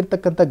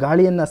ಶುದ್ಧವಾಗಿರ್ತಕ್ಕಂಥ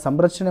ಗಾಳಿಯನ್ನು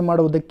ಸಂರಕ್ಷಣೆ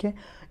ಮಾಡುವುದಕ್ಕೆ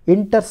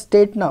ಇಂಟರ್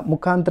ಸ್ಟೇಟ್ನ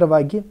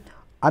ಮುಖಾಂತರವಾಗಿ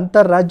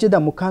ಅಂತಾರಾಜ್ಯದ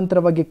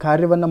ಮುಖಾಂತರವಾಗಿ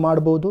ಕಾರ್ಯವನ್ನು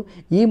ಮಾಡಬಹುದು.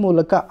 ಈ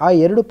ಮೂಲಕ ಆ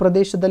ಎರಡು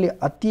ಪ್ರದೇಶದಲ್ಲಿ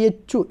ಅತಿ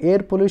ಹೆಚ್ಚು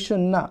ಏರ್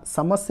ಪೊಲ್ಯೂಷನ್ನ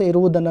ಸಮಸ್ಯೆ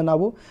ಇರುವುದನ್ನು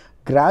ನಾವು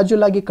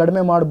ಗ್ರ್ಯಾಜುಯಲ್ ಆಗಿ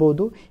ಕಡಿಮೆ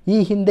ಮಾಡ್ಬೋದು. ಈ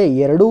ಹಿಂದೆ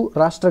ಎರಡೂ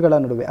ರಾಷ್ಟ್ರಗಳ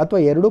ನಡುವೆ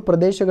ಅಥವಾ ಎರಡೂ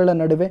ಪ್ರದೇಶಗಳ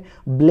ನಡುವೆ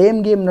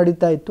ಬ್ಲೇಮ್ ಗೇಮ್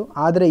ನಡೀತಾ ಇತ್ತು.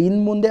 ಆದರೆ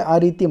ಇನ್ನು ಮುಂದೆ ಆ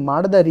ರೀತಿ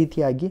ಮಾಡದ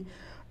ರೀತಿಯಾಗಿ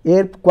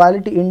ಏರ್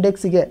ಕ್ವಾಲಿಟಿ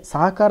ಇಂಡೆಕ್ಸ್ಗೆ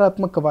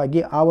ಸಹಕಾರಾತ್ಮಕವಾಗಿ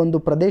ಆ ಒಂದು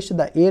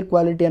ಪ್ರದೇಶದ ಏರ್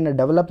ಕ್ವಾಲಿಟಿಯನ್ನು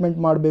ಡೆವಲಪ್ಮೆಂಟ್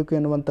ಮಾಡಬೇಕು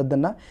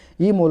ಎನ್ನುವಂಥದ್ದನ್ನು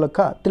ಈ ಮೂಲಕ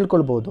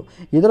ತಿಳ್ಕೊಳ್ಬೋದು.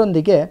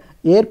 ಇದರೊಂದಿಗೆ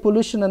ಏರ್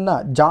ಪೊಲ್ಯೂಷನನ್ನು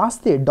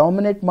ಜಾಸ್ತಿ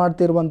ಡಾಮಿನೇಟ್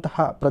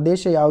ಮಾಡ್ತಿರುವಂತಹ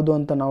ಪ್ರದೇಶ ಯಾವುದು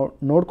ಅಂತ ನಾವು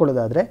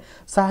ನೋಡ್ಕೊಳ್ಳೋದಾದರೆ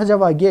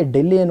ಸಹಜವಾಗಿಯೇ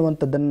ಡೆಲ್ಲಿ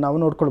ಎನ್ನುವಂಥದ್ದನ್ನು ನಾವು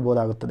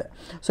ನೋಡ್ಕೊಳ್ಬೋದಾಗುತ್ತದೆ.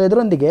 ಸೊ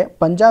ಇದರೊಂದಿಗೆ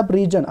ಪಂಜಾಬ್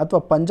ರೀಜನ್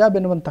ಅಥವಾ ಪಂಜಾಬ್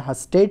ಎನ್ನುವಂತಹ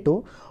ಸ್ಟೇಟು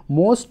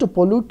ಮೋಸ್ಟ್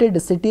ಪೊಲ್ಯೂಟೆಡ್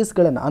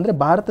ಸಿಟೀಸ್ಗಳನ್ನು ಅಂದರೆ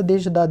ಭಾರತ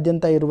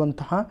ದೇಶದಾದ್ಯಂತ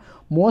ಇರುವಂತಹ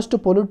ಮೋಸ್ಟ್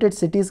ಪೊಲ್ಯೂಟೆಡ್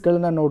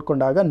ಸಿಟೀಸ್ಗಳನ್ನು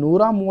ನೋಡಿಕೊಂಡಾಗ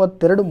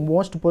 132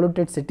 ಮೋಸ್ಟ್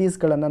ಪೊಲ್ಯೂಟೆಡ್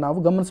ಸಿಟೀಸ್ಗಳನ್ನು ನಾವು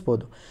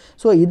ಗಮನಿಸ್ಬೋದು.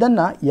 ಸೊ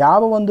ಇದನ್ನು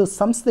ಯಾವ ಒಂದು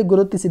ಸಂಸ್ಥೆ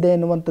ಗುರುತಿಸಿದೆ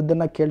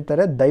ಎನ್ನುವಂಥದ್ದನ್ನು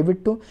ಕೇಳ್ತಾರೆ.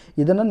 ದಯವಿಟ್ಟು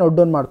ಇದನ್ನು ನೋಟ್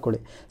ಡೌನ್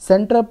ಮಾಡ್ಕೊಳ್ಳಿ.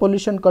 ಸೆಂಟ್ರಲ್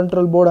ಪೊಲ್ಯೂಷನ್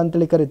ಕಂಟ್ರೋಲ್ ಬೋರ್ಡ್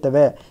ಅಂತೇಳಿ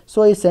ಕರೀತೇವೆ. ಸೊ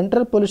ಈ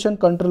ಸೆಂಟ್ರಲ್ ಪೊಲ್ಯೂಷನ್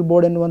ಕಂಟ್ರೋಲ್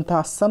ಬೋರ್ಡ್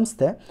ಎನ್ನುವಂತಹ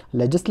ಸಂಸ್ಥೆ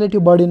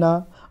ಲೆಜಿಸ್ಲೇಟಿವ್ ಬಾಡಿನ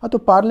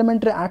ಅಥವಾ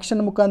ಪಾರ್ಲಿಮೆಂಟ್ರಿ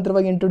ಆ್ಯಕ್ಷನ್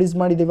ಮುಖಾಂತರವಾಗಿ ಇಂಟ್ರೊಡ್ಯೂಸ್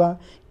ಮಾಡಿದ್ದೀವ.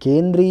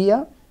 ಕೇಂದ್ರೀಯ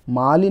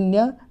ಮಾಲಿನ್ಯ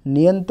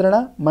ನಿಯಂತ್ರಣ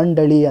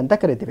ಮಂಡಳಿ ಅಂತ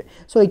ಕರಿತೀವಿ.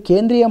 ಸೊ ಈ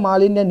ಕೇಂದ್ರೀಯ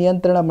ಮಾಲಿನ್ಯ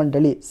ನಿಯಂತ್ರಣ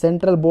ಮಂಡಳಿ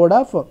central board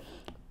of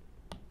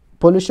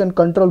pollution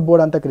control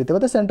board ಅಂತ ಕರಿತೀವಿ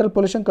ಅಥವಾ ಸೆಂಟ್ರಲ್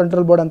ಪೊಲ್ಯೂಷನ್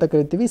ಕಂಟ್ರೋಲ್ ಬೋರ್ಡ್ ಅಂತ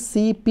ಕರಿತೀವಿ,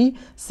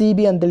 CPCB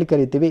ಅಂತೇಳಿ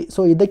ಕರಿತೀವಿ.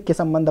 ಸೊ ಇದಕ್ಕೆ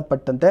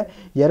ಸಂಬಂಧಪಟ್ಟಂತೆ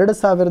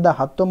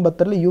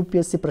 2019ರಲ್ಲಿ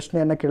UPSC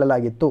ಪ್ರಶ್ನೆಯನ್ನು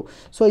ಕೇಳಲಾಗಿತ್ತು.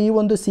 ಸೊ ಈ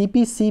ಒಂದು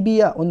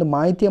CPCBಯ ಒಂದು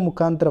ಮಾಹಿತಿಯ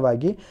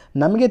ಮುಖಾಂತರವಾಗಿ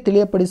ನಮಗೆ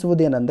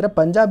ತಿಳಿಯಪಡಿಸುವುದೇನೆಂದರೆ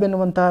ಪಂಜಾಬ್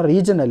ಎನ್ನುವಂತಹ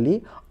ರೀಜನಲ್ಲಿ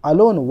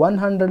ಅಲೋನ್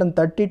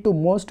 132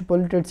 ಮೋಸ್ಟ್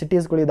ಪೊಲ್ಯೂಟೆಡ್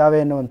ಸಿಟೀಸ್ಗಳಿದ್ದಾವೆ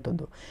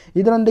ಎನ್ನುವಂಥದ್ದು.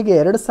 ಇದರೊಂದಿಗೆ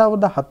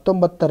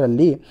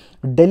 2019ರಲ್ಲಿ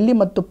ಡೆಲ್ಲಿ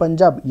ಮತ್ತು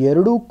ಪಂಜಾಬ್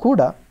ಎರಡೂ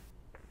ಕೂಡ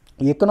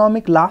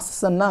ಎಕನಾಮಿಕ್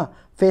ಲಾಸನ್ನು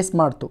ಫೇಸ್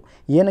ಮಾಡ್ತು.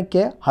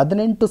 ಏನಕ್ಕೆ?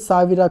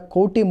 18,000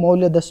 ಕೋಟಿ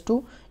ಮೌಲ್ಯದಷ್ಟು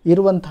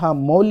ಇರುವಂತಹ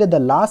ಮೌಲ್ಯದ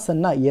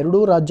ಲಾಸನ್ನು ಎರಡೂ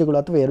ರಾಜ್ಯಗಳು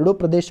ಅಥವಾ ಎರಡೂ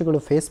ಪ್ರದೇಶಗಳು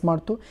ಫೇಸ್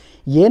ಮಾಡ್ತು.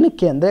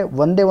 ಏನಕ್ಕೆ ಅಂದರೆ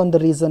ಒಂದೇ ಒಂದು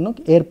ರೀಸನ್ನು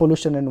ಏರ್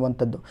ಪೊಲ್ಯೂಷನ್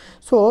ಎನ್ನುವಂಥದ್ದು.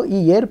 ಸೊ ಈ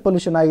ಏರ್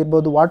ಪೊಲ್ಯೂಷನ್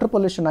ಆಗಿರ್ಬೋದು, ವಾಟರ್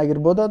ಪೊಲ್ಯೂಷನ್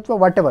ಆಗಿರ್ಬೋದು, ಅಥವಾ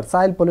ವಾಟ್ ಎವರ್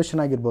ಸಾಯಿಲ್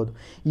ಪೊಲ್ಯೂಷನ್ ಆಗಿರ್ಬೋದು,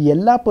 ಈ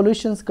ಎಲ್ಲ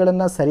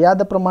ಪೊಲ್ಯೂಷನ್ಸ್ಗಳನ್ನು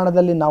ಸರಿಯಾದ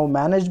ಪ್ರಮಾಣದಲ್ಲಿ ನಾವು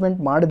ಮ್ಯಾನೇಜ್ಮೆಂಟ್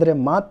ಮಾಡಿದರೆ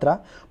ಮಾತ್ರ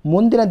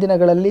ಮುಂದಿನ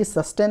ದಿನಗಳಲ್ಲಿ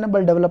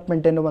ಸಸ್ಟೈನಬಲ್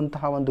ಡೆವಲಪ್ಮೆಂಟ್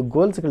ಎನ್ನುವಂತಹ ಒಂದು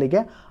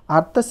ಗೋಲ್ಸ್ಗಳಿಗೆ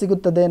ಅರ್ಥ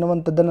ಸಿಗುತ್ತದೆ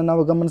ಎನ್ನುವಂಥದ್ದನ್ನು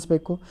ನಾವು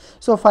ಗಮನಿಸಬೇಕು.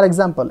 ಸೊ ಫಾರ್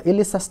ಎಕ್ಸಾಂಪಲ್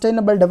ಇಲ್ಲಿ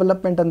ಸಸ್ಟೈನಬಲ್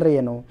ಡೆವಲಪ್ಮೆಂಟ್ ಅಂದರೆ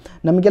ಏನು?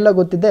 ನಮಗೆಲ್ಲ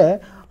ಗೊತ್ತಿದೆ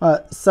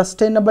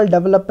ಸಸ್ಟೈನಬಲ್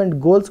ಡೆವಲಪ್ಮೆಂಟ್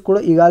ಗೋಲ್ಸ್ಗಳು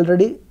ಈಗ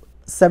ಆಲ್ರೆಡಿ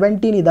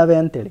 17 ಇದ್ದಾವೆ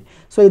ಅಂತೇಳಿ.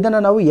 ಸೊ ಇದನ್ನು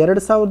ನಾವು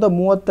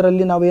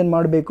 2030ರಲ್ಲಿ ನಾವು ಏನು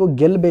ಮಾಡಬೇಕು,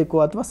 ಗೆಲ್ಲಬೇಕು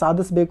ಅಥವಾ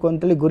ಸಾಧಿಸಬೇಕು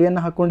ಅಂತೇಳಿ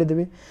ಗುರಿಯನ್ನು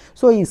ಹಾಕ್ಕೊಂಡಿದ್ದೀವಿ.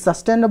 ಸೊ ಈ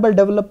ಸಸ್ಟೈನಬಲ್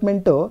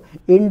ಡೆವಲಪ್ಮೆಂಟು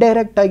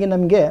ಇಂಡೈರೆಕ್ಟಾಗಿ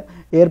ನಮಗೆ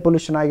ಏರ್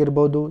ಪೊಲ್ಯೂಷನ್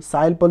ಆಗಿರ್ಬೋದು,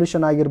 ಸಾಯಿಲ್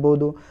ಪೊಲ್ಯೂಷನ್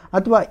ಆಗಿರ್ಬೋದು,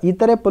 ಅಥವಾ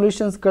ಇತರೆ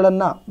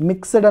ಪೊಲ್ಯೂಷನ್ಸ್ಗಳನ್ನು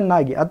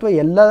ಮಿಕ್ಸ್ಡನ್ನಾಗಿ ಅಥವಾ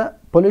ಎಲ್ಲ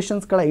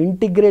ಪೊಲ್ಯೂಷನ್ಸ್ಗಳ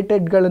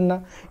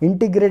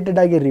ಇಂಟಿಗ್ರೇಟೆಡ್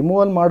ಆಗಿ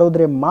ರಿಮೂವಲ್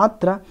ಮಾಡೋದ್ರೆ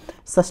ಮಾತ್ರ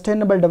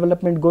ಸಸ್ಟೈನಬಲ್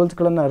ಡೆವಲಪ್ಮೆಂಟ್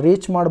ಗೋಲ್ಸ್ಗಳನ್ನು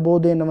ರೀಚ್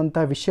ಮಾಡ್ಬೋದು ಎನ್ನುವಂಥ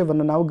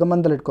ವಿಷಯವನ್ನು ನಾವು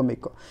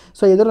ಗಮನದಲ್ಲಿಟ್ಕೊಬೇಕು.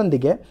 ಸೊ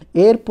ಇದರೊಂದಿಗೆ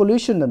ಏರ್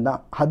ಪೊಲ್ಯೂಷನನ್ನು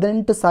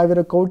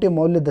 18,000 ಕೋಟಿ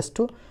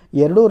ಮೌಲ್ಯದಷ್ಟು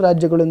ಎರಡೂ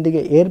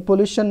ರಾಜ್ಯಗಳೊಂದಿಗೆ ಏರ್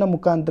ಪೊಲ್ಯೂಷನ್ನ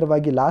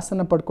ಮುಖಾಂತರವಾಗಿ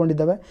ಲಾಸನ್ನು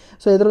ಪಡ್ಕೊಂಡಿದ್ದಾವೆ.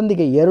 ಸೊ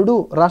ಇದರೊಂದಿಗೆ ಎರಡೂ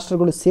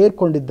ರಾಷ್ಟ್ರಗಳು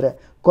ಸೇರಿಕೊಂಡಿದ್ದರೆ,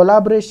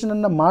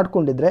 ಕೊಲಾಬ್ರೇಷನನ್ನು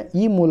ಮಾಡಿಕೊಂಡಿದ್ರೆ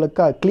ಈ ಮೂಲಕ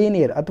ಕ್ಲೀನ್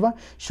ಏರ್ ಅಥವಾ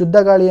ಶುದ್ಧ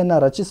ಗಾಳಿಯನ್ನು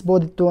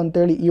ರಚಿಸ್ಬೋದಿತ್ತು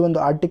ಅಂತೇಳಿ ಈ ಒಂದು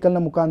ಆರ್ಟಿಕಲ್ನ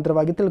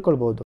ಮುಖಾಂತರವಾಗಿ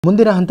ತಿಳ್ಕೊಳ್ಬೋದು.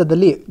 ಮುಂದಿನ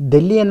ಹಂತದಲ್ಲಿ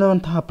ಡೆಲ್ಲಿ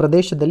ಎನ್ನುವಂತಹ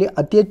ಪ್ರದೇಶದಲ್ಲಿ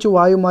ಅತಿ ಹೆಚ್ಚು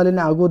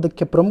ವಾಯುಮಾಲಿನ್ಯ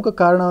ಆಗುವುದಕ್ಕೆ ಪ್ರಮುಖ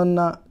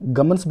ಕಾರಣವನ್ನು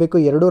ಗಮನಿಸಬೇಕು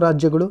ಎರಡೂ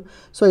ರಾಜ್ಯಗಳು.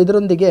 ಸೊ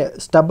ಇದರೊಂದಿಗೆ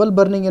ಸ್ಟಬಲ್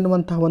ಬರ್ನಿಂಗ್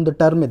ಎನ್ನುವಂತಹ ಒಂದು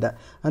ಟರ್ಮ್ ಇದೆ.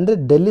 ಅಂದರೆ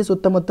ಡೆಲ್ಲಿ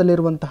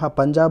ಸುತ್ತಮುತ್ತಲಿರುವಂತಹ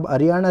ಪಂಜಾಬ್,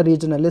 ಹರಿಯಾಣ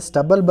ರೀಜನಲ್ಲಿ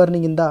ಸ್ಟಬಲ್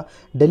ಬರ್ನಿಂಗಿಂದ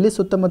ಡೆಲ್ಲಿ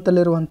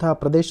ಸುತ್ತಮುತ್ತಲಿರುವಂತಹ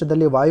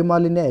ಪ್ರದೇಶದಲ್ಲಿ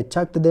ವಾಯುಮಾಲಿನ್ಯ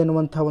ಹೆಚ್ಚಾಗ್ತಿದೆ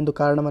ಎನ್ನುವಂತಹ ಒಂದು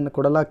ಕಾರಣವನ್ನು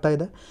ಕೊಡಲಾಗ್ತಾ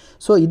ಇದೆ.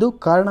 ಸೊ ಇದು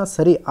ಕಾರಣ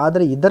ಸರಿ,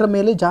 ಆದರೆ ಇದರ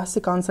ಮೇಲೆ ಜಾಸ್ತಿ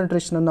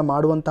ಕಾನ್ಸಂಟ್ರೇಷನನ್ನು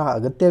ಮಾಡುವಂತಹ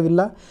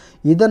ಅಗತ್ಯವಿಲ್ಲ.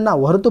 ಇದನ್ನು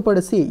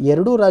ಹೊರತುಪಡಿಸಿ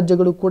ಎರಡೂ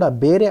ರಾಜ್ಯಗಳು ಕೂಡ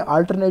ಬೇರೆ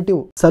ಆಲ್ಟರ್ನೇಟಿವ್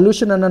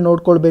ಸೊಲ್ಯೂಷನನ್ನು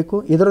ನೋಡ್ಕೊಳ್ಬೇಕು.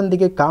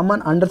 ಇದರೊಂದಿಗೆ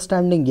ಕಾಮನ್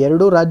ಅಂಡರ್ಸ್ಟ್ಯಾಂಡಿಂಗ್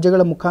ಎರಡೂ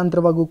ರಾಜ್ಯಗಳ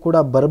ಮುಖಾಂತರವಾಗೂ ಕೂಡ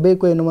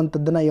ಬರಬೇಕು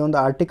ಎನ್ನುವಂಥದ್ದನ್ನು ಈ ಒಂದು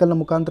ಆರ್ಟಿಕಲ್ನ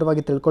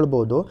ಮುಖಾಂತರವಾಗಿ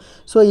ತಿಳ್ಕೊಳ್ಬೋದು.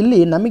 ಸೊ ಇಲ್ಲಿ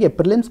ನಮಗೆ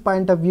ಪ್ರಿಲಿಮ್ಸ್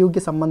ಪಾಯಿಂಟ್ ಆಫ್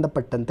ವ್ಯೂಗೆ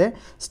ಸಂಬಂಧಪಟ್ಟಂತೆ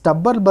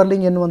ಸ್ಟಬಲ್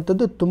ಬರ್ನಿಂಗ್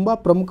ಎನ್ನುವಂಥದ್ದು ತುಂಬ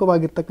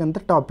ಪ್ರಮುಖವಾಗಿರ್ತಕ್ಕಂಥ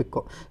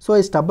ಟಾಪಿಕ್ಕು. ಸೊ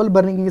ಈ ಸ್ಟಬಲ್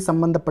ಬರ್ನಿಂಗಿಗೆ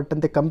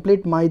ಸಂಬಂಧಪಟ್ಟಂತೆ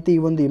ಕಂಪ್ಲೀಟ್ ಮಾಹಿತಿ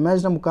ಈ ಒಂದು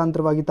ಇಮೇಜ್ನ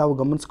ಮುಖಾಂತರವಾಗಿ ತಾವು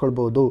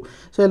ಗಮನಿಸ್ಕೊಳ್ಬೋದು.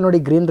 ಸೊ ಇಲ್ಲಿ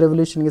ನೋಡಿ, ಗ್ರೀನ್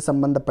ರೆವಲ್ಯೂಷನ್ಗೆ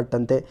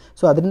ಸಂಬಂಧಪಟ್ಟಂತೆ,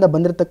 ಸೊ ಅದರಿಂದ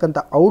ಬಂದಿರತಕ್ಕಂಥ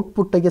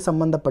ಔಟ್ಪುಟ್ಗೆ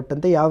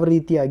ಸಂಬಂಧಪಟ್ಟಂತೆ ಯಾವ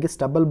ರೀತಿಯಾಗಿ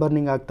ಸ್ಟಬಲ್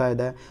ಬರ್ನಿಂಗ್ ಆಗ್ತಾ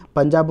ಇದೆ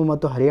ಪಂಜಾಬ್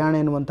ಮತ್ತು ಹರಿಯಾಣ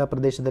ಎನ್ನುವಂಥ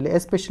ಪ್ರದೇಶದಲ್ಲಿ,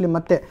 ಎಸ್ಪೆಷಲಿ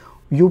ಮತ್ತು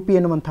UP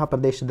ಎನ್ನುವಂತಹ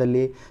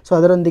ಪ್ರದೇಶದಲ್ಲಿ. ಸೊ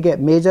ಅದರೊಂದಿಗೆ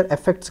ಮೇಜರ್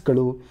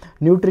ಎಫೆಕ್ಟ್ಸ್ಗಳು,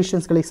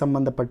 ನ್ಯೂಟ್ರಿಷನ್ಸ್ಗಳಿಗೆ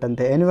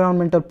ಸಂಬಂಧಪಟ್ಟಂತೆ,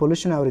 ಎನ್ವಿರಾನ್ಮೆಂಟಲ್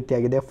ಪೊಲ್ಯೂಷನ್ ಯಾವ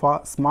ರೀತಿಯಾಗಿದೆ,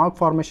 ಸ್ಮಾಗ್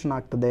ಫಾರ್ಮೇಷನ್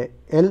ಆಗ್ತದೆ,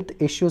 ಹೆಲ್ತ್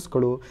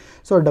ಇಶ್ಯೂಸ್ಗಳು.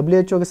 ಸೊ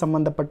WHO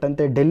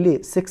ಸಂಬಂಧಪಟ್ಟಂತೆ ಡೆಲ್ಲಿ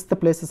 6th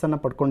ಪ್ಲೇಸಸನ್ನು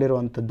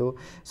ಪಡ್ಕೊಂಡಿರುವಂಥದ್ದು.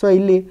 ಸೊ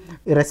ಇಲ್ಲಿ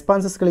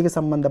ರೆಸ್ಪಾನ್ಸಸ್ಗಳಿಗೆ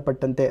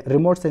ಸಂಬಂಧಪಟ್ಟಂತೆ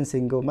ರಿಮೋಟ್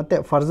ಸೆನ್ಸಿಂಗು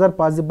ಮತ್ತು ಫರ್ದರ್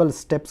ಪಾಸಿಬಲ್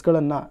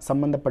ಸ್ಟೆಪ್ಸ್ಗಳನ್ನು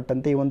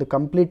ಸಂಬಂಧಪಟ್ಟಂತೆ ಈ ಒಂದು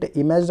ಕಂಪ್ಲೀಟ್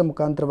ಇಮೇಜ್ನ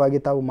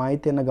ಮುಖಾಂತರವಾಗಿ ತಾವು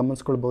ಮಾಹಿತಿಯನ್ನು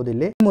ಗಮನಿಸ್ಕೊಳ್ಬೋದು.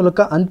 ಇಲ್ಲಿ ಈ ಮೂಲಕ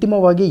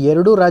ಅಂತಿಮವಾಗಿ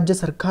ಎರಡೂ ರಾಜ್ಯ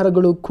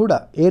ಸರ್ಕಾರಗಳು ಕೂಡ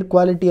ಏರ್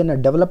ಕ್ವಾಲಿಟಿಯನ್ನು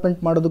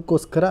ಡೆವಲಪ್ಮೆಂಟ್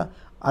ಮಾಡೋದಕ್ಕೋಸ್ಕರ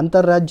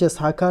ಅಂತಾರಾಜ್ಯ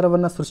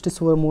ಸಹಕಾರವನ್ನು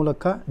ಸೃಷ್ಟಿಸುವ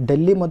ಮೂಲಕ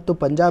ಡೆಲ್ಲಿ ಮತ್ತು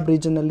ಪಂಜಾಬ್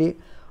ರೀಜನಲ್ಲಿ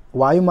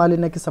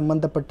ವಾಯುಮಾಲಿನ್ಯಕ್ಕೆ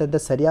ಸಂಬಂಧಪಟ್ಟಂತೆ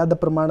ಸರಿಯಾದ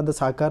ಪ್ರಮಾಣದ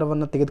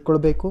ಸಹಕಾರವನ್ನು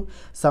ತೆಗೆದುಕೊಳ್ಬೇಕು.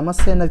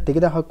 ಸಮಸ್ಯೆಯನ್ನು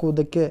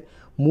ತೆಗೆದುಹಾಕುವುದಕ್ಕೆ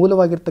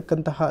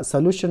ಮೂಲವಾಗಿರ್ತಕ್ಕಂತಹ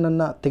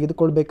ಸೊಲ್ಯೂಷನನ್ನು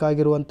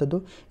ತೆಗೆದುಕೊಳ್ಬೇಕಾಗಿರುವಂಥದ್ದು.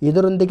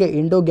 ಇದರೊಂದಿಗೆ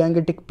ಇಂಡೋ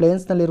ಗ್ಯಾಂಗೆಟಿಕ್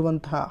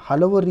ಪ್ಲೇನ್ಸ್ನಲ್ಲಿರುವಂತಹ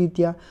ಹಲವು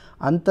ರೀತಿಯ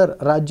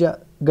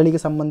ಅಂತರ್ರಾಜ್ಯಗಳಿಗೆ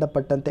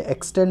ಸಂಬಂಧಪಟ್ಟಂತೆ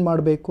ಎಕ್ಸ್ಟೆಂಡ್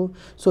ಮಾಡಬೇಕು.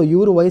 ಸೊ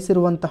ಇವರು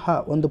ವಹಿಸಿರುವಂತಹ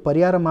ಒಂದು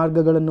ಪರಿಹಾರ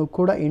ಮಾರ್ಗಗಳನ್ನು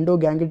ಕೂಡ ಇಂಡೋ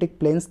ಗ್ಯಾಂಗೆಟಿಕ್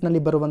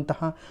ಪ್ಲೇನ್ಸ್ನಲ್ಲಿ ಬರುವಂತಹ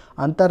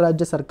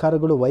ಅಂತಾರಾಜ್ಯ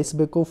ಸರ್ಕಾರಗಳು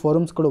ವಹಿಸಬೇಕು,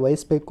 ಫೋರಮ್ಸ್ಗಳು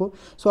ವಹಿಸಬೇಕು.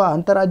 ಸೊ ಆ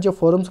ಅಂತಾರಾಜ್ಯ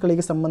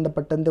ಫೋರಮ್ಸ್ಗಳಿಗೆ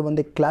ಸಂಬಂಧಪಟ್ಟಂತೆ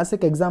ಒಂದು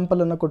ಕ್ಲಾಸಿಕ್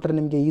ಎಕ್ಸಾಂಪಲನ್ನು ಕೊಟ್ಟರೆ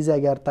ನಿಮಗೆ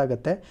ಈಸಿಯಾಗಿ ಅರ್ಥ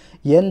ಆಗುತ್ತೆ.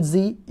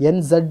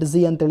 NZZ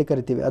ಅಂತೇಳಿ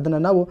ಕರಿತೀವಿ,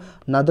 ಅದನ್ನು ನಾವು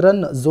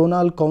ನದರನ್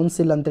ಝೋನಲ್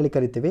ಕೌನ್ಸಿಲ್ ಅಂತೇಳಿ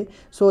ಕರಿತೀವಿ.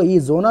 ಸೊ ಈ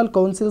ಝೋನಲ್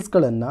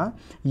ಕೌನ್ಸಿಲ್ಸ್ಗಳನ್ನು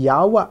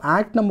ಯಾವ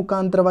ಆ್ಯಕ್ಟ್ನ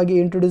ಮುಖಾಂತರವಾಗಿ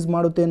ಇಂಟ್ರೊಡ್ಯೂಸ್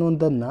ಮಾಡುತ್ತೆ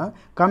ಅನ್ನುವುದನ್ನು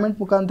ಕಾಮೆಂಟ್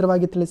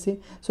ಮುಖಾಂತರವಾಗಿ ತಿಳಿಸಿ.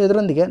 ಸೊ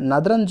ಇದರೊಂದಿಗೆ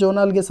ನದರನ್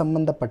ಝೋನಲ್ಗೆ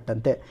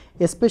ಸಂಬಂಧಪಟ್ಟಂತೆ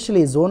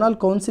ಎಸ್ಪೆಷಲಿ ಝೋನಲ್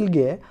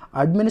ಕೌನ್ಸಿಲ್ಗೆ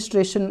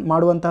ಅಡ್ಮಿನಿಸ್ಟ್ರೇಷನ್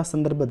ಮಾಡುವಂತಹ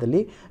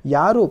ಸಂದರ್ಭದಲ್ಲಿ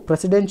ಯಾರು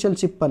ಪ್ರೆಸಿಡೆನ್ಷಿಯಲ್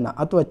ಶಿಪ್ಪನ್ನು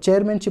ಅಥವಾ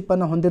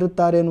ಚೇರ್ಮನ್ಶಿಪ್ಪನ್ನು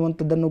ಹೊಂದಿರುತ್ತಾರೆ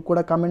ಅನ್ನುವಂಥದ್ದನ್ನು ಕೂಡ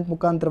ಕಾಮೆಂಟ್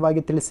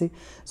ಮುಖಾಂತರವಾಗಿ ತಿಳಿಸಿ.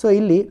 ಸೊ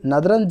ಇಲ್ಲಿ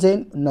ನದರನ್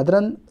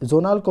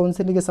ಝೋನಲ್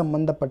ಕೌನ್ಸಿಲ್ಗೆ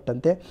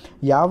ಸಂಬಂಧಪಟ್ಟಂತೆ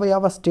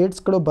ಯಾವ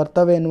ಸ್ಟೇಟ್ಸ್ಗಳು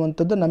ಬರ್ತವೆ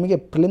ಅನ್ನುವಂಥದ್ದು ನಮಗೆ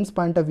ಪ್ರಿಲಿಮ್ಸ್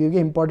ಪಾಯಿಂಟ್ ಆಫ್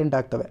ವ್ಯೂಗೆ ಇಂಪಾರ್ಟೆಂಟ್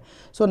ಆಗ್ತವೆ.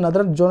 ಸೊ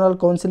ನದರನ್ ಝೋನಲ್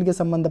ಕೌನ್ಸಿಲ್ಗೆ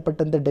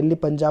ಸಂಬಂಧಪಟ್ಟಂತೆ ಡೆಲ್ಲಿ,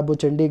 ಪಂಜಾಬ್,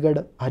 ಚಂಡೀಗಢ,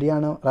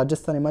 ಹರಿಯಾಣ,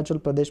 ರಾಜಸ್ಥಾನ್,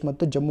 ಹಿಮಾಚಲ್ ಪ್ರದೇಶ್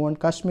ಮತ್ತು ಜಮ್ಮು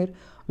ಆ್ಯಂಡ್ ಕಾಶ್ಮೀರ್,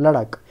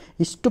 ಲಡಾಖ್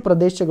ಇಷ್ಟು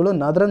ಪ್ರದೇಶಗಳು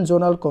ನದರನ್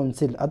ಝೋನಲ್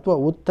ಕೌನ್ಸಿಲ್ ಅಥವಾ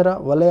ಉತ್ತರ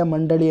ವಲಯ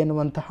ಮಂಡಳಿ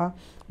ಎನ್ನುವಂತಹ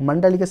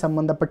ಮಂಡಳಿಗೆ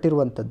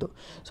ಸಂಬಂಧಪಟ್ಟಿರುವಂಥದ್ದು.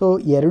 ಸೊ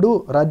ಎರಡೂ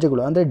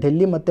ರಾಜ್ಯಗಳು ಅಂದರೆ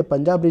ಡೆಲ್ಲಿ ಮತ್ತು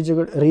ಪಂಜಾಬ್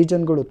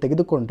ರೀಜನ್ಗಳು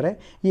ತೆಗೆದುಕೊಂಡ್ರೆ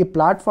ಈ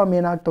ಪ್ಲಾಟ್ಫಾರ್ಮ್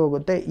ಏನಾಗ್ತಾ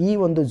ಹೋಗುತ್ತೆ, ಈ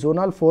ಒಂದು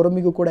ಝೋನಲ್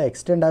ಫೋರಮಿಗೂ ಕೂಡ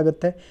ಎಕ್ಸ್ಟೆಂಡ್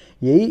ಆಗುತ್ತೆ.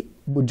 ಈ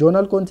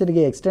ಝೋನಲ್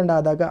ಕೌನ್ಸಿಲ್ಗೆ ಎಕ್ಸ್ಟೆಂಡ್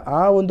ಆದಾಗ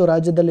ಆ ಒಂದು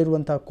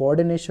ರಾಜ್ಯದಲ್ಲಿರುವಂತಹ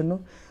ಕೋಆರ್ಡಿನೇಷನ್ನು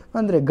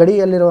ಅಂದರೆ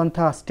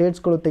ಗಡಿಯಲ್ಲಿರುವಂತಹ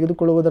ಸ್ಟೇಟ್ಸ್ಗಳು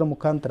ತೆಗೆದುಕೊಳ್ಳುವುದರ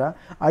ಮುಖಾಂತರ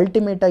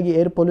ಅಲ್ಟಿಮೇಟಾಗಿ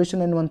ಏರ್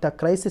ಪೊಲ್ಯೂಷನ್ ಎನ್ನುವಂಥ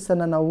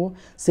ಕ್ರೈಸಿಸನ್ನು ನಾವು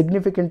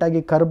ಸಿಗ್ನಿಫಿಕೆಂಟಾಗಿ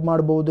ಕರ್ಬ್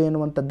ಮಾಡಬಹುದು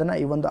ಎನ್ನುವಂಥದ್ದನ್ನು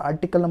ಈ ಒಂದು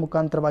ಆರ್ಟಿಕಲ್ನ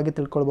ಮುಖಾಂತರವಾಗಿ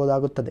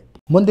ತಿಳ್ಕೊಳ್ಬೋದಾಗುತ್ತದೆ.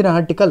 ಮುಂದಿನ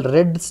article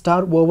red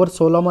star over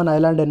Solomon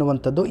island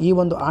ಎನ್ನುವಂಥದ್ದು. ಈ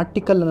ಒಂದು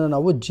ಆರ್ಟಿಕಲನ್ನು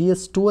ನಾವು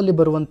GS2 ಅಲ್ಲಿ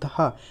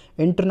ಬರುವಂತಹ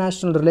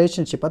ಇಂಟರ್ನ್ಯಾಷನಲ್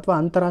ರಿಲೇಷನ್ಶಿಪ್ ಅಥವಾ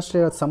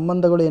ಅಂತಾರಾಷ್ಟ್ರೀಯ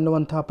ಸಂಬಂಧಗಳು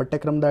ಎನ್ನುವಂತಹ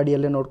ಪಠ್ಯಕ್ರಮದ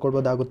ಅಡಿಯಲ್ಲೇ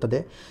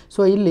ನೋಡ್ಕೊಳ್ಬೋದಾಗುತ್ತದೆ.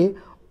 ಸೊ ಇಲ್ಲಿ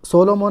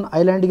ಸೋಲೊಮನ್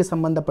ಐಲ್ಯಾಂಡ್ಗೆ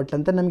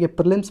ಸಂಬಂಧಪಟ್ಟಂತೆ ನಮಗೆ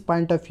ಪ್ರಿಲಿಮ್ಸ್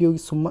ಪಾಯಿಂಟ್ ಆಫ್ ವ್ಯೂ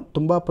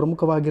ತುಂಬ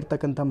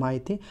ಪ್ರಮುಖವಾಗಿರ್ತಕ್ಕಂಥ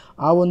ಮಾಹಿತಿ.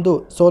 ಆ ಒಂದು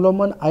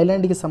ಸೋಲೊಮನ್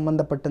ಐಲ್ಯಾಂಡ್ಗೆ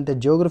ಸಂಬಂಧಪಟ್ಟಂತೆ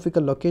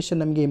ಜಿಯೋಗ್ರಫಿಕಲ್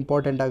ಲೊಕೇಶನ್ ನಮಗೆ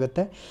ಇಂಪಾರ್ಟೆಂಟ್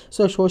ಆಗುತ್ತೆ.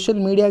 So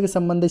social ಮೀಡಿಯಾಗೆ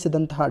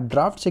ಸಂಬಂಧಿಸಿದಂತಹ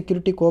draft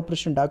security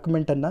cooperation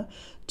ಡಾಕ್ಯುಮೆಂಟನ್ನು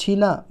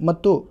ಚೀನಾ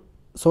ಮತ್ತು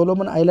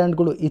ಸೋಲೊಮನ್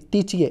ಐಲ್ಯಾಂಡ್ಗಳು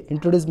ಇತ್ತೀಚೆಗೆ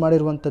ಇಂಟ್ರೊಡ್ಯೂಸ್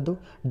ಮಾಡಿರುವಂಥದ್ದು,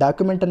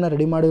 ಡಾಕ್ಯುಮೆಂಟನ್ನು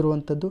ರೆಡಿ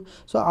ಮಾಡಿರುವಂಥದ್ದು.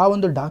 ಸೊ ಆ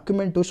ಒಂದು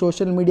ಡಾಕ್ಯುಮೆಂಟು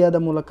ಸೋಷಿಯಲ್ ಮೀಡಿಯಾದ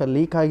ಮೂಲಕ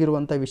ಲೀಕ್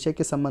ಆಗಿರುವಂಥ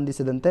ವಿಷಯಕ್ಕೆ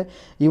ಸಂಬಂಧಿಸಿದಂತೆ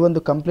ಈ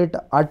ಒಂದು ಕಂಪ್ಲೀಟ್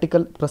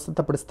ಆರ್ಟಿಕಲ್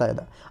ಪ್ರಸ್ತುತಪಡಿಸ್ತಾ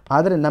ಇದೆ.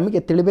 ಆದರೆ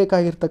ನಮಗೆ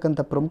ತಿಳಿಬೇಕಾಗಿರ್ತಕ್ಕಂಥ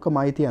ಪ್ರಮುಖ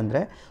ಮಾಹಿತಿ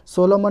ಅಂದರೆ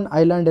ಸೋಲೊಮನ್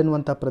ಐಲ್ಯಾಂಡ್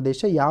ಎನ್ನುವಂಥ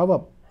ಪ್ರದೇಶ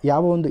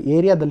ಯಾವ ಒಂದು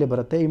ಏರಿಯಾದಲ್ಲಿ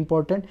ಬರುತ್ತೆ,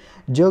 ಇಂಪಾರ್ಟೆಂಟ್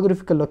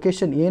ಜಿಯೋಗ್ರಫಿಕಲ್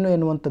ಲೊಕೇಶನ್ ಏನು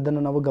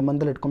ಎನ್ನುವಂಥದ್ದನ್ನು ನಾವು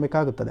ಗಮನದಲ್ಲಿ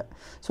ಇಟ್ಕೊಬೇಕಾಗುತ್ತದೆ.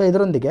 ಸೊ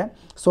ಇದರೊಂದಿಗೆ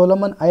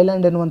ಸೋಲೊಮನ್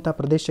ಐಲ್ಯಾಂಡ್ ಎನ್ನುವಂಥ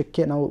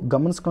ಪ್ರದೇಶಕ್ಕೆ ನಾವು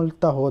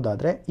ಗಮನಿಸ್ಕೊಳ್ತಾ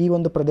ಹೋದಾದರೆ ಈ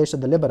ಒಂದು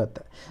ಪ್ರದೇಶದಲ್ಲೇ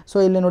ಬರುತ್ತೆ. ಸೊ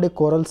ಇಲ್ಲಿ ನೋಡಿ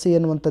ಕೋರಲ್ ಸಿ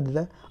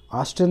ಎನ್ನುವಂಥದ್ದಿದೆ,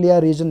 ಆಸ್ಟ್ರೇಲಿಯಾ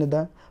ರೀಜನ್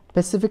ಇದೆ,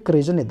 ಪೆಸಿಫಿಕ್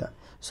ರೀಜನ್ ಇದೆ.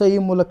 ಸೊ ಈ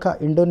ಮೂಲಕ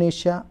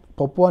Indonesia,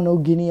 Papua new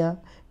Guinea,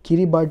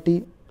 Kiribati,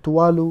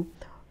 ತುವಾಲು,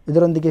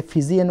 ಇದರೊಂದಿಗೆ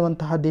ಫಿಜಿ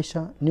ಎನ್ನುವಂತಹ ದೇಶ,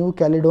 ನ್ಯೂ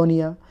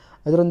ಕ್ಯಾಲಿಡೋನಿಯಾ,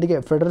 ಅದರೊಂದಿಗೆ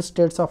ಫೆಡರಲ್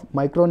ಸ್ಟೇಟ್ಸ್ ಆಫ್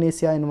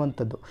ಮೈಕ್ರೋನೇಸಿಯಾ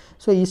ಎನ್ನುವಂಥದ್ದು.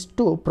 ಸೊ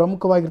ಇಷ್ಟು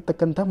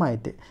ಪ್ರಮುಖವಾಗಿರ್ತಕ್ಕಂಥ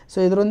ಮಾಹಿತಿ. ಸೊ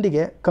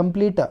ಇದರೊಂದಿಗೆ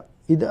ಕಂಪ್ಲೀಟ್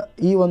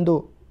ಈ ಒಂದು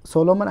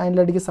ಸೋಲೊಮನ್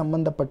ಐಲ್ಯಾಂಡ್ಗೆ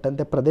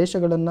ಸಂಬಂಧಪಟ್ಟಂತೆ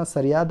ಪ್ರದೇಶಗಳನ್ನು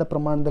ಸರಿಯಾದ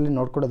ಪ್ರಮಾಣದಲ್ಲಿ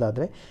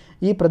ನೋಡ್ಕೊಳ್ಳೋದಾದರೆ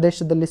ಈ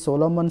ಪ್ರದೇಶದಲ್ಲಿ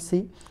ಸೋಲೊಮನ್ ಸಿ,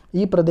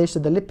 ಈ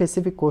ಪ್ರದೇಶದಲ್ಲಿ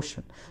ಪೆಸಿಫಿಕ್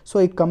ಓಷನ್. ಸೊ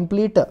ಈ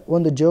ಕಂಪ್ಲೀಟ್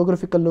ಒಂದು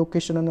ಜಿಯೋಗ್ರಫಿಕಲ್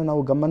ಲೊಕೇಶನನ್ನು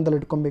ನಾವು ಗಮನದಲ್ಲಿ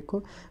ಇಟ್ಕೊಬೇಕು.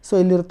 ಸೊ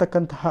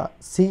ಇಲ್ಲಿರತಕ್ಕಂತಹ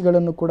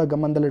ಸಿಗಳನ್ನು ಕೂಡ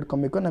ಗಮನದಲ್ಲಿ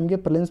ಇಟ್ಕೊಬೇಕು. ನಮಗೆ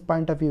ಪ್ರಿಲಿಮ್ಸ್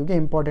ಪಾಯಿಂಟ್ ಆಫ್ ವ್ಯೂಗೆ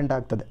ಇಂಪಾರ್ಟೆಂಟ್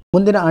ಆಗ್ತದೆ.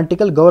 ಮುಂದಿನ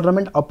article,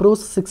 government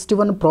approves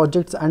 61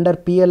 projects under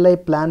PLI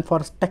plan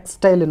for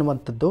textile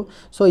ಎನ್ನುವಂಥದ್ದು.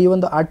 ಸೊ ಈ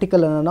ಒಂದು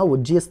ಆರ್ಟಿಕಲನ್ನು ನಾವು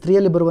GS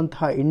 3ಯಲ್ಲಿ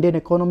ಬರುವಂತಹ ಇಂಡಿಯನ್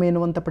ಎಕಾನಮಿ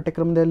ಎನ್ನುವಂಥ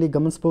ಪಠ್ಯಕ್ರಮದಲ್ಲಿ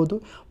ಗಮನಿಸಬಹುದು.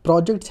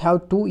 Projects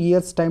have 2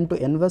 years time to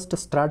invest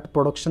start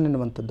production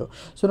ಎನ್ನುವಂಥದ್ದು.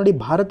 ಸೊ ನೋಡಿ,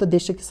 ಭಾರತ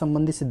ದೇಶಕ್ಕೆ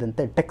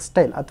ಸಂಬಂಧಿಸಿದಂತೆ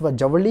ಟೆಕ್ಸ್ಟೈಲ್ ಅಥವಾ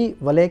ಜವಳಿ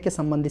ವಲಯಕ್ಕೆ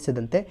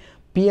ಸಂಬಂಧಿಸಿದಂತೆ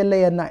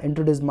PLIಯನ್ನು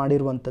ಇಂಟ್ರೊಡ್ಯೂಸ್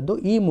ಮಾಡಿರುವಂಥದ್ದು.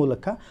 ಈ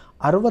ಮೂಲಕ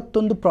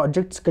 61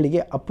 ಪ್ರಾಜೆಕ್ಟ್ಸ್ಗಳಿಗೆ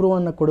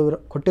ಅಪ್ರೂವನ್ನು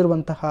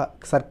ಕೊಟ್ಟಿರುವಂತಹ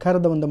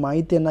ಸರ್ಕಾರದ ಒಂದು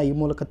ಮಾಹಿತಿಯನ್ನು ಈ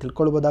ಮೂಲಕ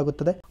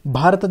ತಿಳ್ಕೊಳ್ಬೋದಾಗುತ್ತದೆ.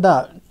 ಭಾರತದ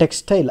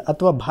ಟೆಕ್ಸ್ಟೈಲ್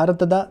ಅಥವಾ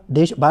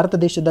ಭಾರತ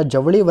ದೇಶದ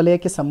ಜವಳಿ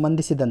ವಲಯಕ್ಕೆ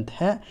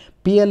ಸಂಬಂಧಿಸಿದಂತೆ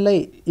PLI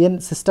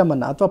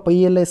ಸಿಸ್ಟಮನ್ನು ಅಥವಾ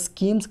PLI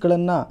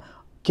ಸ್ಕೀಮ್ಸ್ಗಳನ್ನು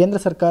ಕೇಂದ್ರ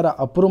ಸರ್ಕಾರ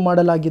ಅಪ್ರೂವ್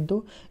ಮಾಡಲಾಗಿದ್ದು,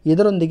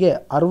 ಇದರೊಂದಿಗೆ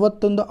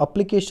 61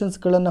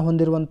 ಅಪ್ಲಿಕೇಶನ್ಸ್ಗಳನ್ನು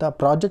ಹೊಂದಿರುವಂಥ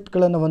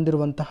ಪ್ರಾಜೆಕ್ಟ್ಗಳನ್ನು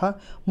ಹೊಂದಿರುವಂತಹ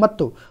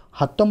ಮತ್ತು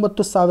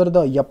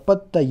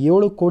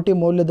 19,077 ಕೋಟಿ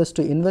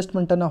ಮೌಲ್ಯದಷ್ಟು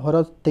ಇನ್ವೆಸ್ಟ್ಮೆಂಟನ್ನು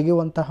ಹೊರ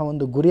ತೆಗೆಯುವಂತಹ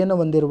ಒಂದು ಗುರಿಯನ್ನು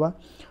ಹೊಂದಿರುವ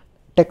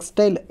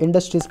ಟೆಕ್ಸ್ಟೈಲ್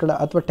ಇಂಡಸ್ಟ್ರೀಸ್ಗಳ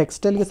ಅಥವಾ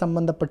ಟೆಕ್ಸ್ಟೈಲ್ಗೆ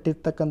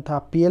ಸಂಬಂಧಪಟ್ಟಿರ್ತಕ್ಕಂತಹ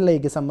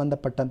PLIಗೆ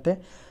ಸಂಬಂಧಪಟ್ಟಂತೆ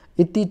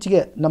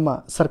ಇತ್ತೀಚೆಗೆ ನಮ್ಮ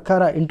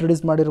ಸರ್ಕಾರ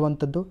ಇಂಟ್ರೊಡ್ಯೂಸ್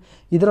ಮಾಡಿರುವಂಥದ್ದು.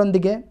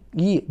 ಇದರೊಂದಿಗೆ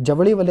ಈ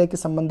ಜವಳಿ ವಲಯಕ್ಕೆ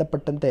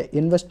ಸಂಬಂಧಪಟ್ಟಂತೆ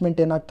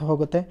ಇನ್ವೆಸ್ಟ್ಮೆಂಟ್ ಏನಾಗ್ತಾ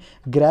ಹೋಗುತ್ತೆ,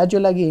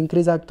 ಗ್ರ್ಯಾಜುಯಲ್ ಆಗಿ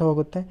ಇನ್ಕ್ರೀಸ್ ಆಗ್ತಾ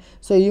ಹೋಗುತ್ತೆ.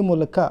 ಸೊ ಈ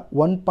ಮೂಲಕ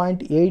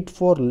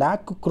 1.84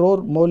 lakh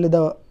crore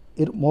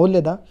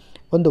ಮೌಲ್ಯದ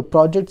ಒಂದು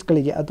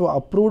ಪ್ರಾಜೆಕ್ಟ್ಸ್ಗಳಿಗೆ ಅಥವಾ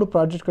ಅಪ್ರೂವ್ಡ್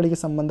ಪ್ರಾಜೆಕ್ಟ್ಗಳಿಗೆ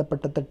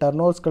ಸಂಬಂಧಪಟ್ಟಂತೆ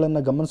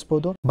ಟರ್ನ್ಓವರ್ಸ್ಗಳನ್ನು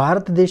ಗಮನಿಸ್ಬೋದು.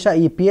 ಭಾರತ ದೇಶ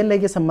ಈ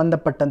PLIಗೆ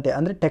ಸಂಬಂಧಪಟ್ಟಂತೆ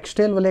ಅಂದರೆ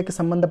ಟೆಕ್ಸ್ಟೈಲ್ ವಲಯಕ್ಕೆ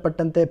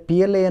ಸಂಬಂಧಪಟ್ಟಂತೆ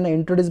PLIಯನ್ನು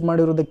ಇಂಟ್ರೊಡ್ಯೂಸ್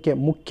ಮಾಡಿರೋದಕ್ಕೆ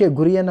ಮುಖ್ಯ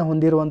ಗುರಿಯನ್ನು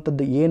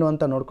ಹೊಂದಿರುವಂಥದ್ದು ಏನು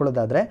ಅಂತ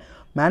ನೋಡ್ಕೊಳ್ಳೋದಾದರೆ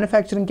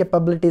ಮ್ಯಾನುಫ್ಯಾಕ್ಚರಿಂಗ್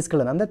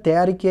ಕೆಪಬಿಲಿಟೀಸ್ಗಳನ್ನು ಅಂದರೆ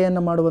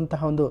ತಯಾರಿಕೆಯನ್ನು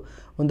ಮಾಡುವಂತಹ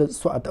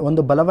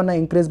ಒಂದು ಬಲವನ್ನು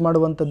ಇನ್ಕ್ರೀಸ್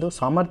ಮಾಡುವಂಥದ್ದು,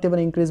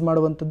 ಸಾಮರ್ಥ್ಯವನ್ನು ಇನ್ಕ್ರೀಸ್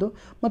ಮಾಡುವಂಥದ್ದು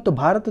ಮತ್ತು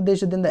ಭಾರತ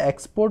ದೇಶದಿಂದ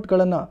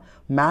ಎಕ್ಸ್ಪೋರ್ಟ್ಗಳನ್ನು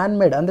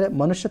ಮ್ಯಾನ್-ಮೇಡ್ ಅಂದರೆ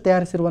ಮನುಷ್ಯ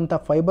ತಯಾರಿಸಿರುವಂಥ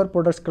ಫೈಬರ್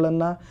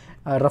ಪ್ರಾಡಕ್ಟ್ಸ್ಗಳನ್ನು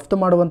ರಫ್ತು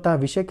ಮಾಡುವಂತಹ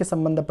ವಿಷಯಕ್ಕೆ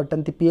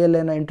ಸಂಬಂಧಪಟ್ಟಂತೆ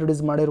PLIಯನ್ನು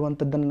ಇಂಟ್ರೊಡ್ಯೂಸ್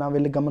ಮಾಡಿರುವಂಥದ್ದನ್ನು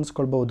ನಾವಿಲ್ಲಿ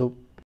ಗಮನಿಸ್ಕೊಳ್ಬೋದು.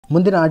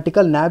 ಮುಂದಿನ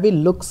article, navy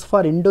looks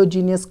for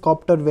ಇಂಡೋಜಿನಿಯಸ್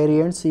copter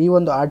variants. ಈ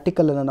ಒಂದು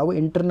ಆರ್ಟಿಕಲನ್ನು ನಾವು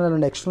ಇಂಟರ್ನಲ್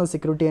ಆ್ಯಂಡ್ ಎಕ್ಸ್ಟರ್ನಲ್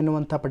ಸೆಕ್ಯೂರಿಟಿ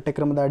ಎನ್ನುವಂಥ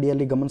ಪಠ್ಯಕ್ರಮದ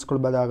ಅಡಿಯಲ್ಲಿ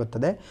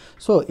ಗಮನಿಸ್ಕೊಳ್ಬೋದಾಗುತ್ತದೆ.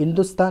 So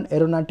Hindustan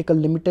aeronautical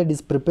limited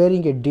is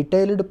preparing A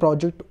detailed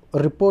project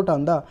report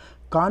on the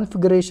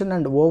configuration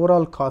and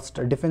overall cost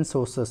defence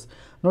sources.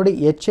 ನೋಡಿ,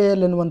 HAL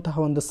ಎನ್ನುವಂತಹ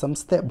ಒಂದು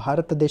ಸಂಸ್ಥೆ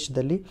ಭಾರತ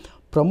ದೇಶದಲ್ಲಿ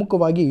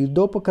ಪ್ರಮುಖವಾಗಿ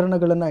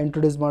ಯುದ್ಧೋಪಕರಣಗಳನ್ನು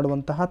ಇಂಟ್ರೊಡ್ಯೂಸ್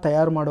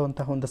ತಯಾರು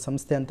ಮಾಡುವಂತಹ ಒಂದು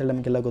ಸಂಸ್ಥೆ ಅಂತೇಳಿ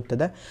ನಮಗೆಲ್ಲ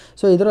ಗೊತ್ತಿದೆ.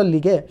 ಸೊ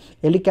ಇದರಲ್ಲಿಗೆ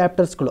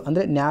ಹೆಲಿಕಾಪ್ಟರ್ಸ್ಗಳು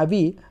ಅಂದರೆ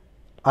ನ್ಯಾವಿ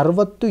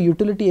 60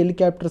 ಯುಟಿಲಿಟಿ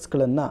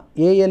ಹೆಲಿಕಾಪ್ಟರ್ಸ್ಗಳನ್ನು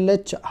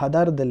ALH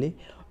ಆಧಾರದಲ್ಲಿ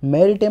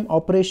ಮ್ಯಾರಿಟೈಮ್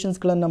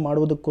ಆಪರೇಷನ್ಸ್ಗಳನ್ನು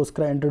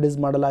ಮಾಡುವುದಕ್ಕೋಸ್ಕರ ಇಂಟ್ರೊಡ್ಯೂಸ್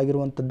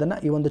ಮಾಡಲಾಗಿರುವಂಥದ್ದನ್ನು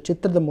ಈ ಒಂದು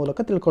ಚಿತ್ರದ ಮೂಲಕ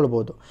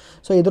ತಿಳ್ಕೊಳ್ಬೋದು.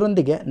 ಸೊ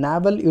ಇದರೊಂದಿಗೆ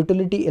ನ್ಯಾವಲ್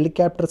ಯುಟಿಲಿಟಿ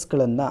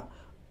ಹೆಲಿಕಾಪ್ಟರ್ಸ್ಗಳನ್ನು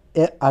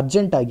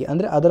ಅರ್ಜೆಂಟಾಗಿ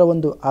ಅಂದರೆ ಅದರ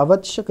ಒಂದು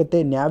ಅವಶ್ಯಕತೆ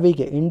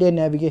ಇಂಡಿಯನ್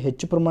ನ್ಯಾವಿಗೆ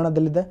ಹೆಚ್ಚು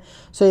ಪ್ರಮಾಣದಲ್ಲಿದೆ.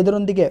 ಸೊ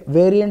ಇದರೊಂದಿಗೆ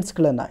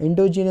ವೇರಿಯಂಟ್ಸ್ಗಳನ್ನು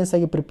ಇಂಡೋಜಿನಿಯಸ್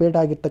ಆಗಿ ಪ್ರಿಪೇರ್ಡ್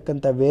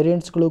ಆಗಿರ್ತಕ್ಕಂಥ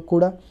ವೇರಿಯಂಟ್ಸ್ಗಳು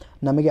ಕೂಡ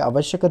ನಮಗೆ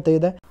ಅವಶ್ಯಕತೆ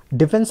ಇದೆ.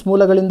 ಡಿಫೆನ್ಸ್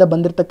ಮೂಲಗಳಿಂದ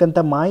ಬಂದಿರತಕ್ಕಂಥ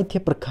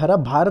ಮಾಹಿತಿಯ ಪ್ರಕಾರ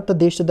ಭಾರತ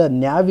ದೇಶದ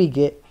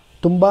ನ್ಯಾವಿಗೆ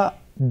ತುಂಬ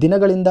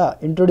ದಿನಗಳಿಂದ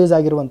ಇಂಟ್ರೊಡ್ಯೂಸ್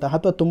ಆಗಿರುವಂತಹ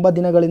ಅಥವಾ ತುಂಬ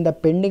ದಿನಗಳಿಂದ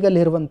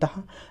ಪೆಂಡಿಂಗಲ್ಲಿರುವಂತಹ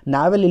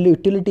ನ್ಯಾವಲ್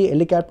ಯುಟಿಲಿಟಿ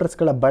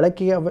ಹೆಲಿಕಾಪ್ಟರ್ಸ್ಗಳ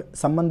ಬಳಕೆಗೆ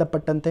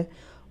ಸಂಬಂಧಪಟ್ಟಂತೆ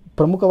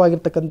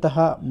ಪ್ರಮುಖವಾಗಿರ್ತಕ್ಕಂತಹ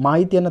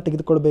ಮಾಹಿತಿಯನ್ನು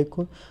ತೆಗೆದುಕೊಳ್ಬೇಕು.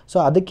 ಸೊ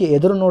ಅದಕ್ಕೆ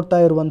ಎದುರು ನೋಡ್ತಾ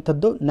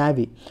ಇರುವಂಥದ್ದು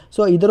ನ್ಯಾವಿ.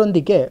 ಸೊ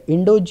ಇದರೊಂದಿಗೆ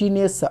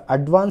ಇಂಡೋಜಿನಿಯಸ್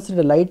ಅಡ್ವಾನ್ಸ್ಡ್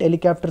ಲೈಟ್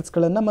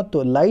ಹೆಲಿಕಾಪ್ಟರ್ಸ್ಗಳನ್ನು ಮತ್ತು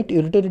ಲೈಟ್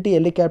ಯುಟಿಲಿಟಿ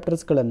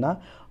ಹೆಲಿಕಾಪ್ಟರ್ಸ್ಗಳನ್ನು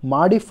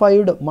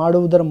ಮಾಡಿಫೈಡ್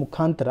ಮಾಡುವುದರ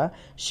ಮುಖಾಂತರ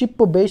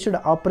ಶಿಪ್ ಬೇಸ್ಡ್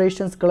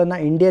ಆಪರೇಷನ್ಸ್ಗಳನ್ನು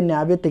ಇಂಡಿಯನ್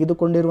ನ್ಯಾವಿ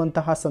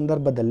ತೆಗೆದುಕೊಂಡಿರುವಂತಹ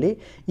ಸಂದರ್ಭದಲ್ಲಿ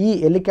ಈ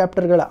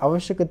ಹೆಲಿಕಾಪ್ಟರ್ಗಳ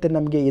ಅವಶ್ಯಕತೆ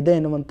ನಮಗೆ ಇದೆ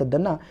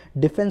ಎನ್ನುವಂಥದ್ದನ್ನು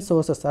ಡಿಫೆನ್ಸ್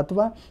ಸೋರ್ಸಸ್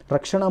ಅಥವಾ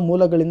ರಕ್ಷಣಾ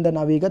ಮೂಲಗಳಿಂದ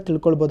ನಾವೀಗ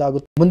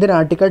ತಿಳ್ಕೊಳ್ಬೋದಾಗುತ್ತೆ. ಮುಂದಿನ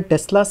article,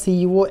 Tesla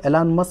CEO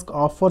Elon Musk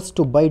offers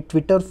to by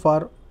Twitter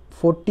for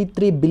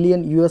 $43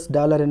 billion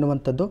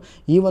ಎನ್ನುವಂಥದ್ದು.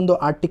 ಈ ಒಂದು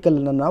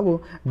ಆರ್ಟಿಕಲನ್ನು ನಾವು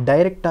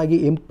ಡೈರೆಕ್ಟಾಗಿ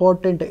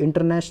important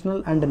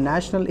international and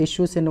national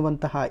issues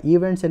ಎನ್ನುವಂತಹ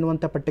ಈವೆಂಟ್ಸ್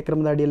ಎನ್ನುವಂಥ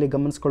ಪಠ್ಯಕ್ರಮದ ಅಡಿಯಲ್ಲಿ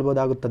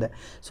ಗಮನಿಸ್ಕೊಳ್ಬೋದಾಗುತ್ತದೆ.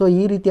 ಸೊ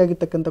ಈ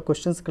ರೀತಿಯಾಗಿರ್ತಕ್ಕಂಥ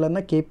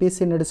ಕ್ವಶನ್ಸ್ಗಳನ್ನು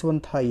KPSC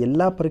ನಡೆಸುವಂತಹ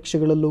ಎಲ್ಲ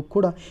ಪರೀಕ್ಷೆಗಳಲ್ಲೂ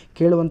ಕೂಡ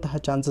ಕೇಳುವಂತಹ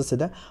ಚಾನ್ಸಸ್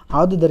ಇದೆ.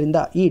 ಆದುದರಿಂದ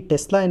ಈ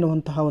ಟೆಸ್ಲಾ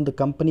ಎನ್ನುವಂತಹ ಒಂದು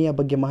ಕಂಪನಿಯ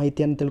ಬಗ್ಗೆ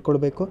ಮಾಹಿತಿಯನ್ನು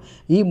ತಿಳ್ಕೊಳ್ಬೇಕು.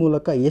 ಈ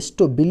ಮೂಲಕ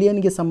ಎಷ್ಟು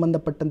ಬಿಲಿಯನ್ಗೆ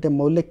ಸಂಬಂಧಪಟ್ಟಂತೆ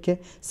ಮೌಲ್ಯಕ್ಕೆ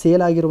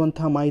ಸೇಲ್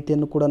ಆಗಿರುವಂತಹ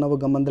ಮಾಹಿತಿಯನ್ನು ಕೂಡ ನಾವು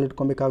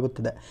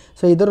ಗಮನದಲ್ಲಿಟ್ಕೊಬೇಕಾಗುತ್ತದೆ.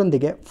 ಸೊ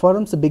ಇದರೊಂದಿಗೆ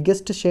firms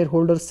biggest share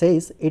holder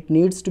says it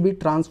needs to B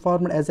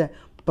transformed as A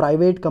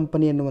private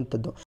company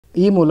ಎನ್ನುವಂಥದ್ದು.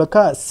 ಈ ಮೂಲಕ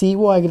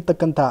CEO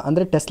ಆಗಿರ್ತಕ್ಕಂಥ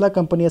ಅಂದರೆ ಟೆಸ್ಲಾ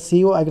ಕಂಪನಿಯ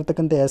CEO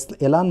ಆಗಿರ್ತಕ್ಕಂಥ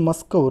ಎಲಾನ್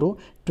ಮಸ್ಕ್ ಅವರು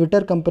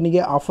ಟ್ವಿಟರ್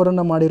ಕಂಪನಿಗೆ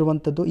ಆಫರನ್ನು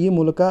ಮಾಡಿರುವಂಥದ್ದು. ಈ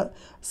ಮೂಲಕ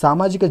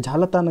ಸಾಮಾಜಿಕ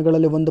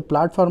ಜಾಲತಾಣಗಳಲ್ಲಿ ಒಂದು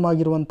ಪ್ಲಾಟ್ಫಾರ್ಮ್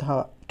ಆಗಿರುವಂತಹ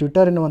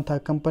ಟ್ವಿಟರ್ ಎನ್ನುವಂತಹ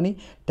ಕಂಪನಿ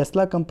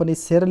ಟೆಸ್ಲಾ ಕಂಪನಿ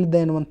ಸೇರಲಿದೆ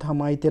ಎನ್ನುವಂತಹ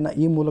ಮಾಹಿತಿಯನ್ನು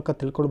ಈ ಮೂಲಕ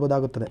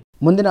ತಿಳ್ಕೊಳ್ಬೋದಾಗುತ್ತದೆ.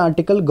 ಮುಂದಿನ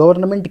article,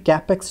 government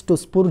capex to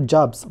ಸ್ಪೂರ್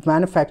jobs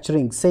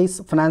manufacturing says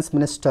finance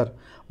minister.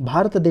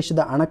 Bharat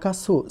ದೇಶದ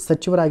ಹಣಕಾಸು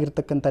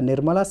ಸಚಿವರಾಗಿರ್ತಕ್ಕಂಥ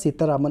ನಿರ್ಮಲಾ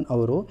ಸೀತಾರಾಮನ್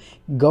ಅವರು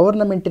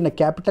ಗವರ್ನಮೆಂಟಿನ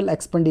ಕ್ಯಾಪಿಟಲ್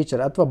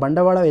ಎಕ್ಸ್ಪೆಂಡಿಚರ್ ಅಥವಾ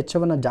ಬಂಡವಾಳ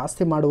ವೆಚ್ಚವನ್ನು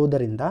ಜಾಸ್ತಿ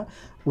ಮಾಡುವುದರಿಂದ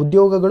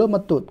ಉದ್ಯೋಗಗಳು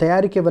ಮತ್ತು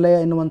ತಯಾರಿಕೆ ವಲಯ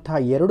ಎನ್ನುವಂತಹ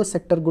ಎರಡು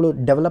ಸೆಕ್ಟರ್ಗಳು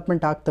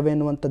ಡೆವಲಪ್ಮೆಂಟ್ ಆಗ್ತವೆ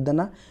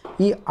ಎನ್ನುವಂಥದ್ದನ್ನು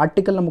ಈ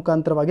ಆರ್ಟಿಕಲ್ನ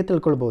ಮುಖಾಂತರವಾಗಿ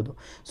ತಿಳ್ಕೊಳ್ಬೋದು.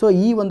 ಸೊ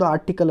ಈ ಒಂದು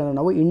ಆರ್ಟಿಕಲನ್ನು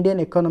ನಾವು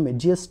ಇಂಡಿಯನ್ ಎಕಾನಮಿ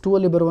GS2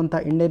 ಅಲ್ಲಿ ಬರುವಂಥ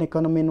ಇಂಡಿಯನ್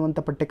ಎಕಾನಮಿ ಎನ್ನುವಂಥ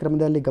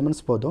ಪಠ್ಯಕ್ರಮದಲ್ಲಿ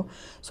ಗಮನಿಸ್ಬೋದು.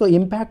 So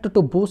impact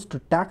to Boost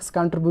tax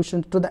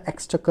contribution to the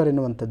ಎಕ್ಸ್ಚೆಕರ್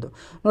ಎನ್ನುವಂಥದ್ದು.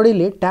 ನೋಡಿ,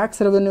 ಇಲ್ಲಿ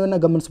ಟ್ಯಾಕ್ಸ್ ರೆವೆನ್ಯೂವನ್ನು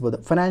ಗಮನಿಸ್ಬೋದು.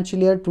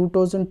 ಫೈನಾನ್ಷಿಯಲ್ ಇಯರ್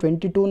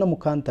 2022ನ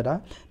ಮುಖಾಂತರ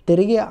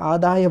ತೆರಿಗೆ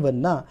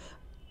ಆದಾಯವನ್ನು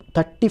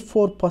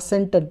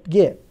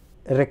 34%ಗೆ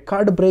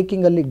ರೆಕಾರ್ಡ್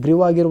ಬ್ರೇಕಿಂಗಲ್ಲಿ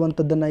ಗ್ರೀವ್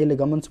ಆಗಿರುವಂಥದ್ದನ್ನು ಇಲ್ಲಿ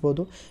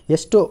ಗಮನಿಸ್ಬೋದು.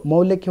 ಎಷ್ಟು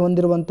ಮೌಲ್ಯಕ್ಕೆ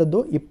ಹೊಂದಿರುವಂಥದ್ದು?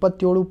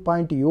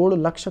 27.7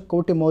 ಲಕ್ಷ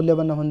ಕೋಟಿ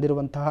ಮೌಲ್ಯವನ್ನು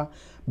ಹೊಂದಿರುವಂತಹ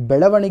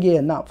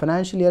ಬೆಳವಣಿಗೆಯನ್ನು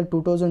ಫೈನಾನ್ಷಿಯಲ್ ಇಯರ್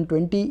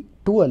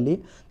 2022 ಅಲ್ಲಿ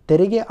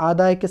ತೆರಿಗೆ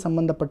ಆದಾಯಕ್ಕೆ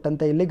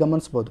ಸಂಬಂಧಪಟ್ಟಂತೆ ಇಲ್ಲಿ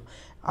ಗಮನಿಸ್ಬೋದು.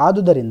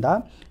 ಆದುದರಿಂದ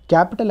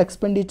ಕ್ಯಾಪಿಟಲ್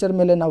ಎಕ್ಸ್ಪೆಂಡಿಚರ್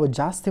ಮೇಲೆ ನಾವು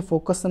ಜಾಸ್ತಿ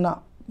ಫೋಕಸನ್ನು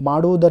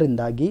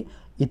ಮಾಡುವುದರಿಂದಾಗಿ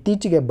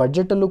ಇತ್ತೀಚೆಗೆ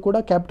ಬಜೆಟಲ್ಲೂ ಕೂಡ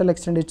ಕ್ಯಾಪಿಟಲ್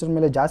ಎಕ್ಸ್ಪೆಂಡಿಚರ್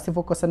ಮೇಲೆ ಜಾಸ್ತಿ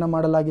ಫೋಕಸನ್ನು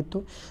ಮಾಡಲಾಗಿತ್ತು.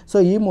 ಸೊ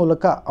ಈ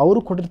ಮೂಲಕ ಅವರು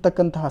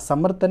ಕೊಟ್ಟಿರ್ತಕ್ಕಂತಹ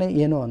ಸಮರ್ಥನೆ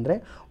ಏನು ಅಂದರೆ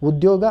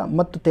ಉದ್ಯೋಗ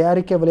ಮತ್ತು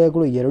ತಯಾರಿಕೆ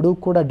ವಲಯಗಳು ಎರಡೂ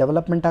ಕೂಡ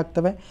ಡೆವಲಪ್ಮೆಂಟ್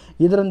ಆಗ್ತವೆ.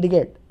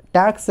 ಇದರೊಂದಿಗೆ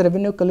ಟ್ಯಾಕ್ಸ್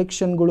ರೆವೆನ್ಯೂ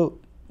ಕಲೆಕ್ಷನ್ಗಳು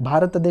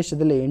ಭಾರತ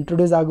ದೇಶದಲ್ಲಿ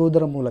ಇಂಟ್ರೊಡ್ಯೂಸ್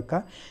ಆಗುವುದರ ಮೂಲಕ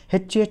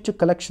ಹೆಚ್ಚು ಹೆಚ್ಚು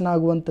ಕಲೆಕ್ಷನ್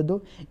ಆಗುವಂಥದ್ದು.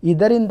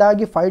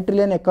 ಇದರಿಂದಾಗಿ 5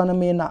 ಟ್ರಿಲಿಯನ್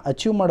ಎಕಾನಮಿಯನ್ನು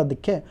ಅಚೀವ್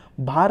ಮಾಡೋದಕ್ಕೆ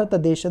ಭಾರತ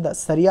ದೇಶದ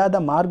ಸರಿಯಾದ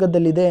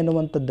ಮಾರ್ಗದಲ್ಲಿದೆ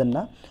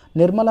ಎನ್ನುವಂಥದ್ದನ್ನು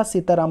ನಿರ್ಮಲಾ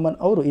ಸೀತಾರಾಮನ್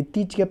ಅವರು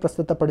ಇತ್ತೀಚೆಗೆ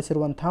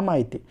ಪ್ರಸ್ತುತಪಡಿಸಿರುವಂತಹ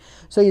ಮಾಹಿತಿ.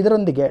 ಸೊ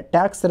ಇದರೊಂದಿಗೆ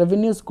ಟ್ಯಾಕ್ಸ್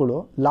ರೆವೆನ್ಯೂಸ್ಗಳು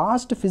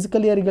ಲಾಸ್ಟ್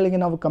ಫಿಸಿಕಲ್ ಇಯರ್ಗಳಿಗೆ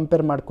ನಾವು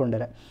ಕಂಪೇರ್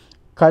ಮಾಡಿಕೊಂಡರೆ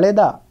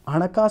ಕಳೆದ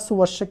ಹಣಕಾಸು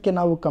ವರ್ಷಕ್ಕೆ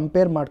ನಾವು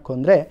ಕಂಪೇರ್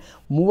ಮಾಡಿಕೊಂಡ್ರೆ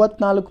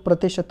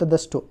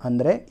 34%ದಷ್ಟು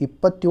ಅಂದರೆ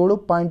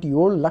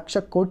 27.7 ಲಕ್ಷ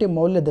ಕೋಟಿ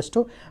ಮೌಲ್ಯದಷ್ಟು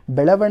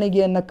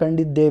ಬೆಳವಣಿಗೆಯನ್ನು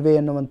ಕಂಡಿದ್ದೇವೆ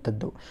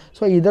ಎನ್ನುವಂಥದ್ದು.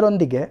 ಸೊ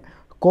ಇದರೊಂದಿಗೆ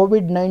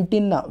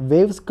ಕೋವಿಡ್-19ನ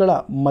ವೇವ್ಸ್ಗಳ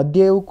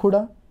ಮಧ್ಯೆಯೂ ಕೂಡ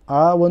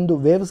ಆ ಒಂದು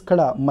ವೇವ್ಸ್ಗಳ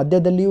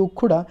ಮಧ್ಯದಲ್ಲಿಯೂ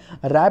ಕೂಡ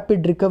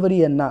ರ್ಯಾಪಿಡ್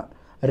ರಿಕವರಿಯನ್ನು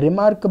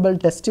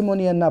ರಿಮಾರ್ಕಬಲ್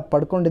ಟೆಸ್ಟಿಮೋನಿಯನ್ನು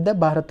ಪಡ್ಕೊಂಡಿದ್ದೆ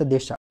ಭಾರತ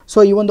ದೇಶ. ಸೊ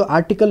ಈ ಒಂದು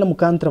ಆರ್ಟಿಕಲ್ನ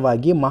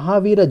ಮುಖಾಂತರವಾಗಿ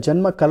ಮಹಾವೀರ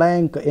ಜನ್ಮ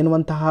ಕಲಾಯಾಂಕ್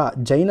ಎನ್ನುವಂತಹ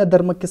ಜೈನ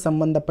ಧರ್ಮಕ್ಕೆ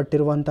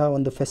ಸಂಬಂಧಪಟ್ಟಿರುವಂತಹ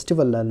ಒಂದು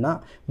ಫೆಸ್ಟಿವಲನ್ನು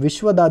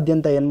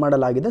ವಿಶ್ವದಾದ್ಯಂತ ಏನು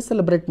ಮಾಡಲಾಗಿದೆ,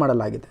 ಸೆಲೆಬ್ರೇಟ್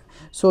ಮಾಡಲಾಗಿದೆ.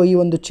 ಸೊ ಈ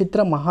ಒಂದು ಚಿತ್ರ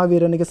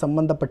ಮಹಾವೀರನಿಗೆ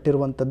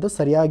ಸಂಬಂಧಪಟ್ಟಿರುವಂಥದ್ದು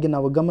ಸರಿಯಾಗಿ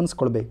ನಾವು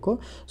ಗಮನಿಸ್ಕೊಳ್ಬೇಕು.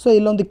 ಸೊ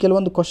ಇಲ್ಲೊಂದು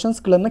ಕೆಲವೊಂದು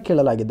ಕ್ವಶನ್ಸ್ಗಳನ್ನು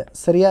ಕೇಳಲಾಗಿದೆ.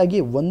 ಸರಿಯಾಗಿ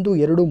 1,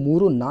 2,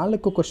 3,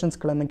 4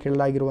 ಕ್ವಶನ್ಸ್ಗಳನ್ನು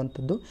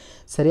ಕೇಳಲಾಗಿರುವಂಥದ್ದು.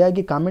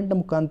 ಸರಿಯಾಗಿ ಕಾಮೆಂಟ್ನ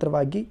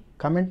ಮುಖಾಂತರವಾಗಿ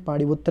ಕಾಮೆಂಟ್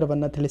ಮಾಡಿ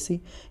ಉತ್ತರವನ್ನು ತಿಳಿಸಿ.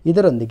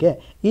 ಇದರೊಂದಿಗೆ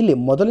ಇಲ್ಲಿ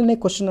ಮೊದಲನೇ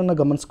ಕ್ವಶನನ್ನು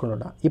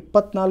ಗಮನಿಸ್ಕೊಳ್ಳೋಣ.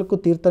 24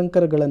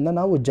 ತೀರ್ಥಂಕರಗಳನ್ನು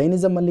ನಾವು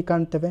ಜೈನಿಸಮಲ್ಲಿ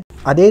ಕಾಣ್ತೇವೆ.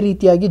 ಅದೇ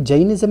ರೀತಿಯಾಗಿ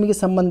ಜೈನಿಸಮಿಗೆ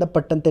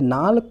ಸಂಬಂಧಪಟ್ಟಂತೆ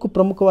 4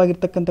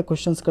 ಪ್ರಮುಖವಾಗಿರ್ತಕ್ಕಂಥ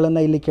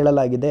ಕ್ವಶನ್ಸ್ಗಳನ್ನು ಇಲ್ಲಿ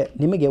ಕೇಳಲಾಗಿದೆ.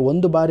 ನಿಮಗೆ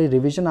ಒಂದು ಬಾರಿ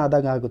ರಿವಿಷನ್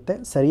ಆದಾಗ ಆಗುತ್ತೆ.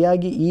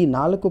 ಸರಿಯಾಗಿ ಈ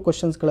 4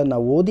 ಕ್ವಶನ್ಸ್ಗಳನ್ನು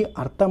ಓದಿ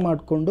ಅರ್ಥ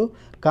ಮಾಡಿಕೊಂಡು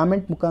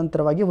ಕಾಮೆಂಟ್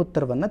ಮುಖಾಂತರವಾಗಿ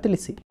ಉತ್ತರವನ್ನು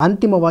ತಿಳಿಸಿ.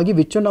 ಅಂತಿಮವಾಗಿ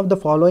which one of the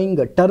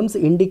following terms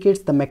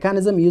indicates the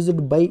mechanism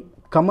used by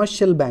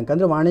commercial bank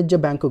ಅಂದರೆ ವಾಣಿಜ್ಯ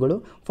ಬ್ಯಾಂಕುಗಳು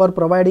for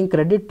providing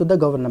credit to the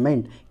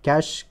government?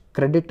 Cash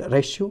credit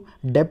ratio,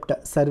 ಡೆಪ್ಟ್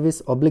service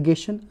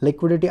obligation,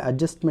 liquidity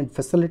adjustment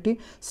facility,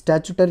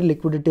 statutory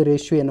liquidity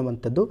ratio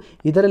ಎನ್ನುವಂಥದ್ದು.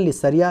 ಇದರಲ್ಲಿ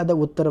ಸರಿಯಾದ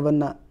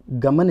ಉತ್ತರವನ್ನು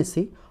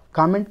ಗಮನಿಸಿ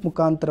ಕಾಮೆಂಟ್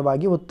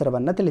ಮುಖಾಂತರವಾಗಿ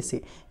ಉತ್ತರವನ್ನು ತಿಳಿಸಿ.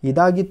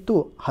 ಇದಾಗಿತ್ತು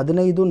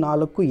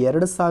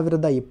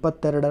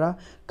 15/4/2022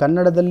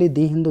 ಕನ್ನಡದಲ್ಲಿ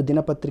ದಿ ಹಿಂದೂ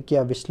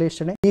ದಿನಪತ್ರಿಕೆಯ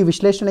ವಿಶ್ಲೇಷಣೆ. ಈ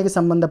ವಿಶ್ಲೇಷಣೆಗೆ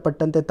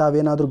ಸಂಬಂಧಪಟ್ಟಂತೆ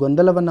ತಾವೇನಾದರೂ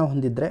ಗೊಂದಲವನ್ನು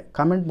ಹೊಂದಿದ್ರೆ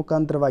ಕಾಮೆಂಟ್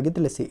ಮುಖಾಂತರವಾಗಿ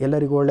ತಿಳಿಸಿ.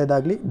 ಎಲ್ಲರಿಗೂ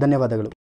ಒಳ್ಳೆಯದಾಗಲಿ. ಧನ್ಯವಾದಗಳು.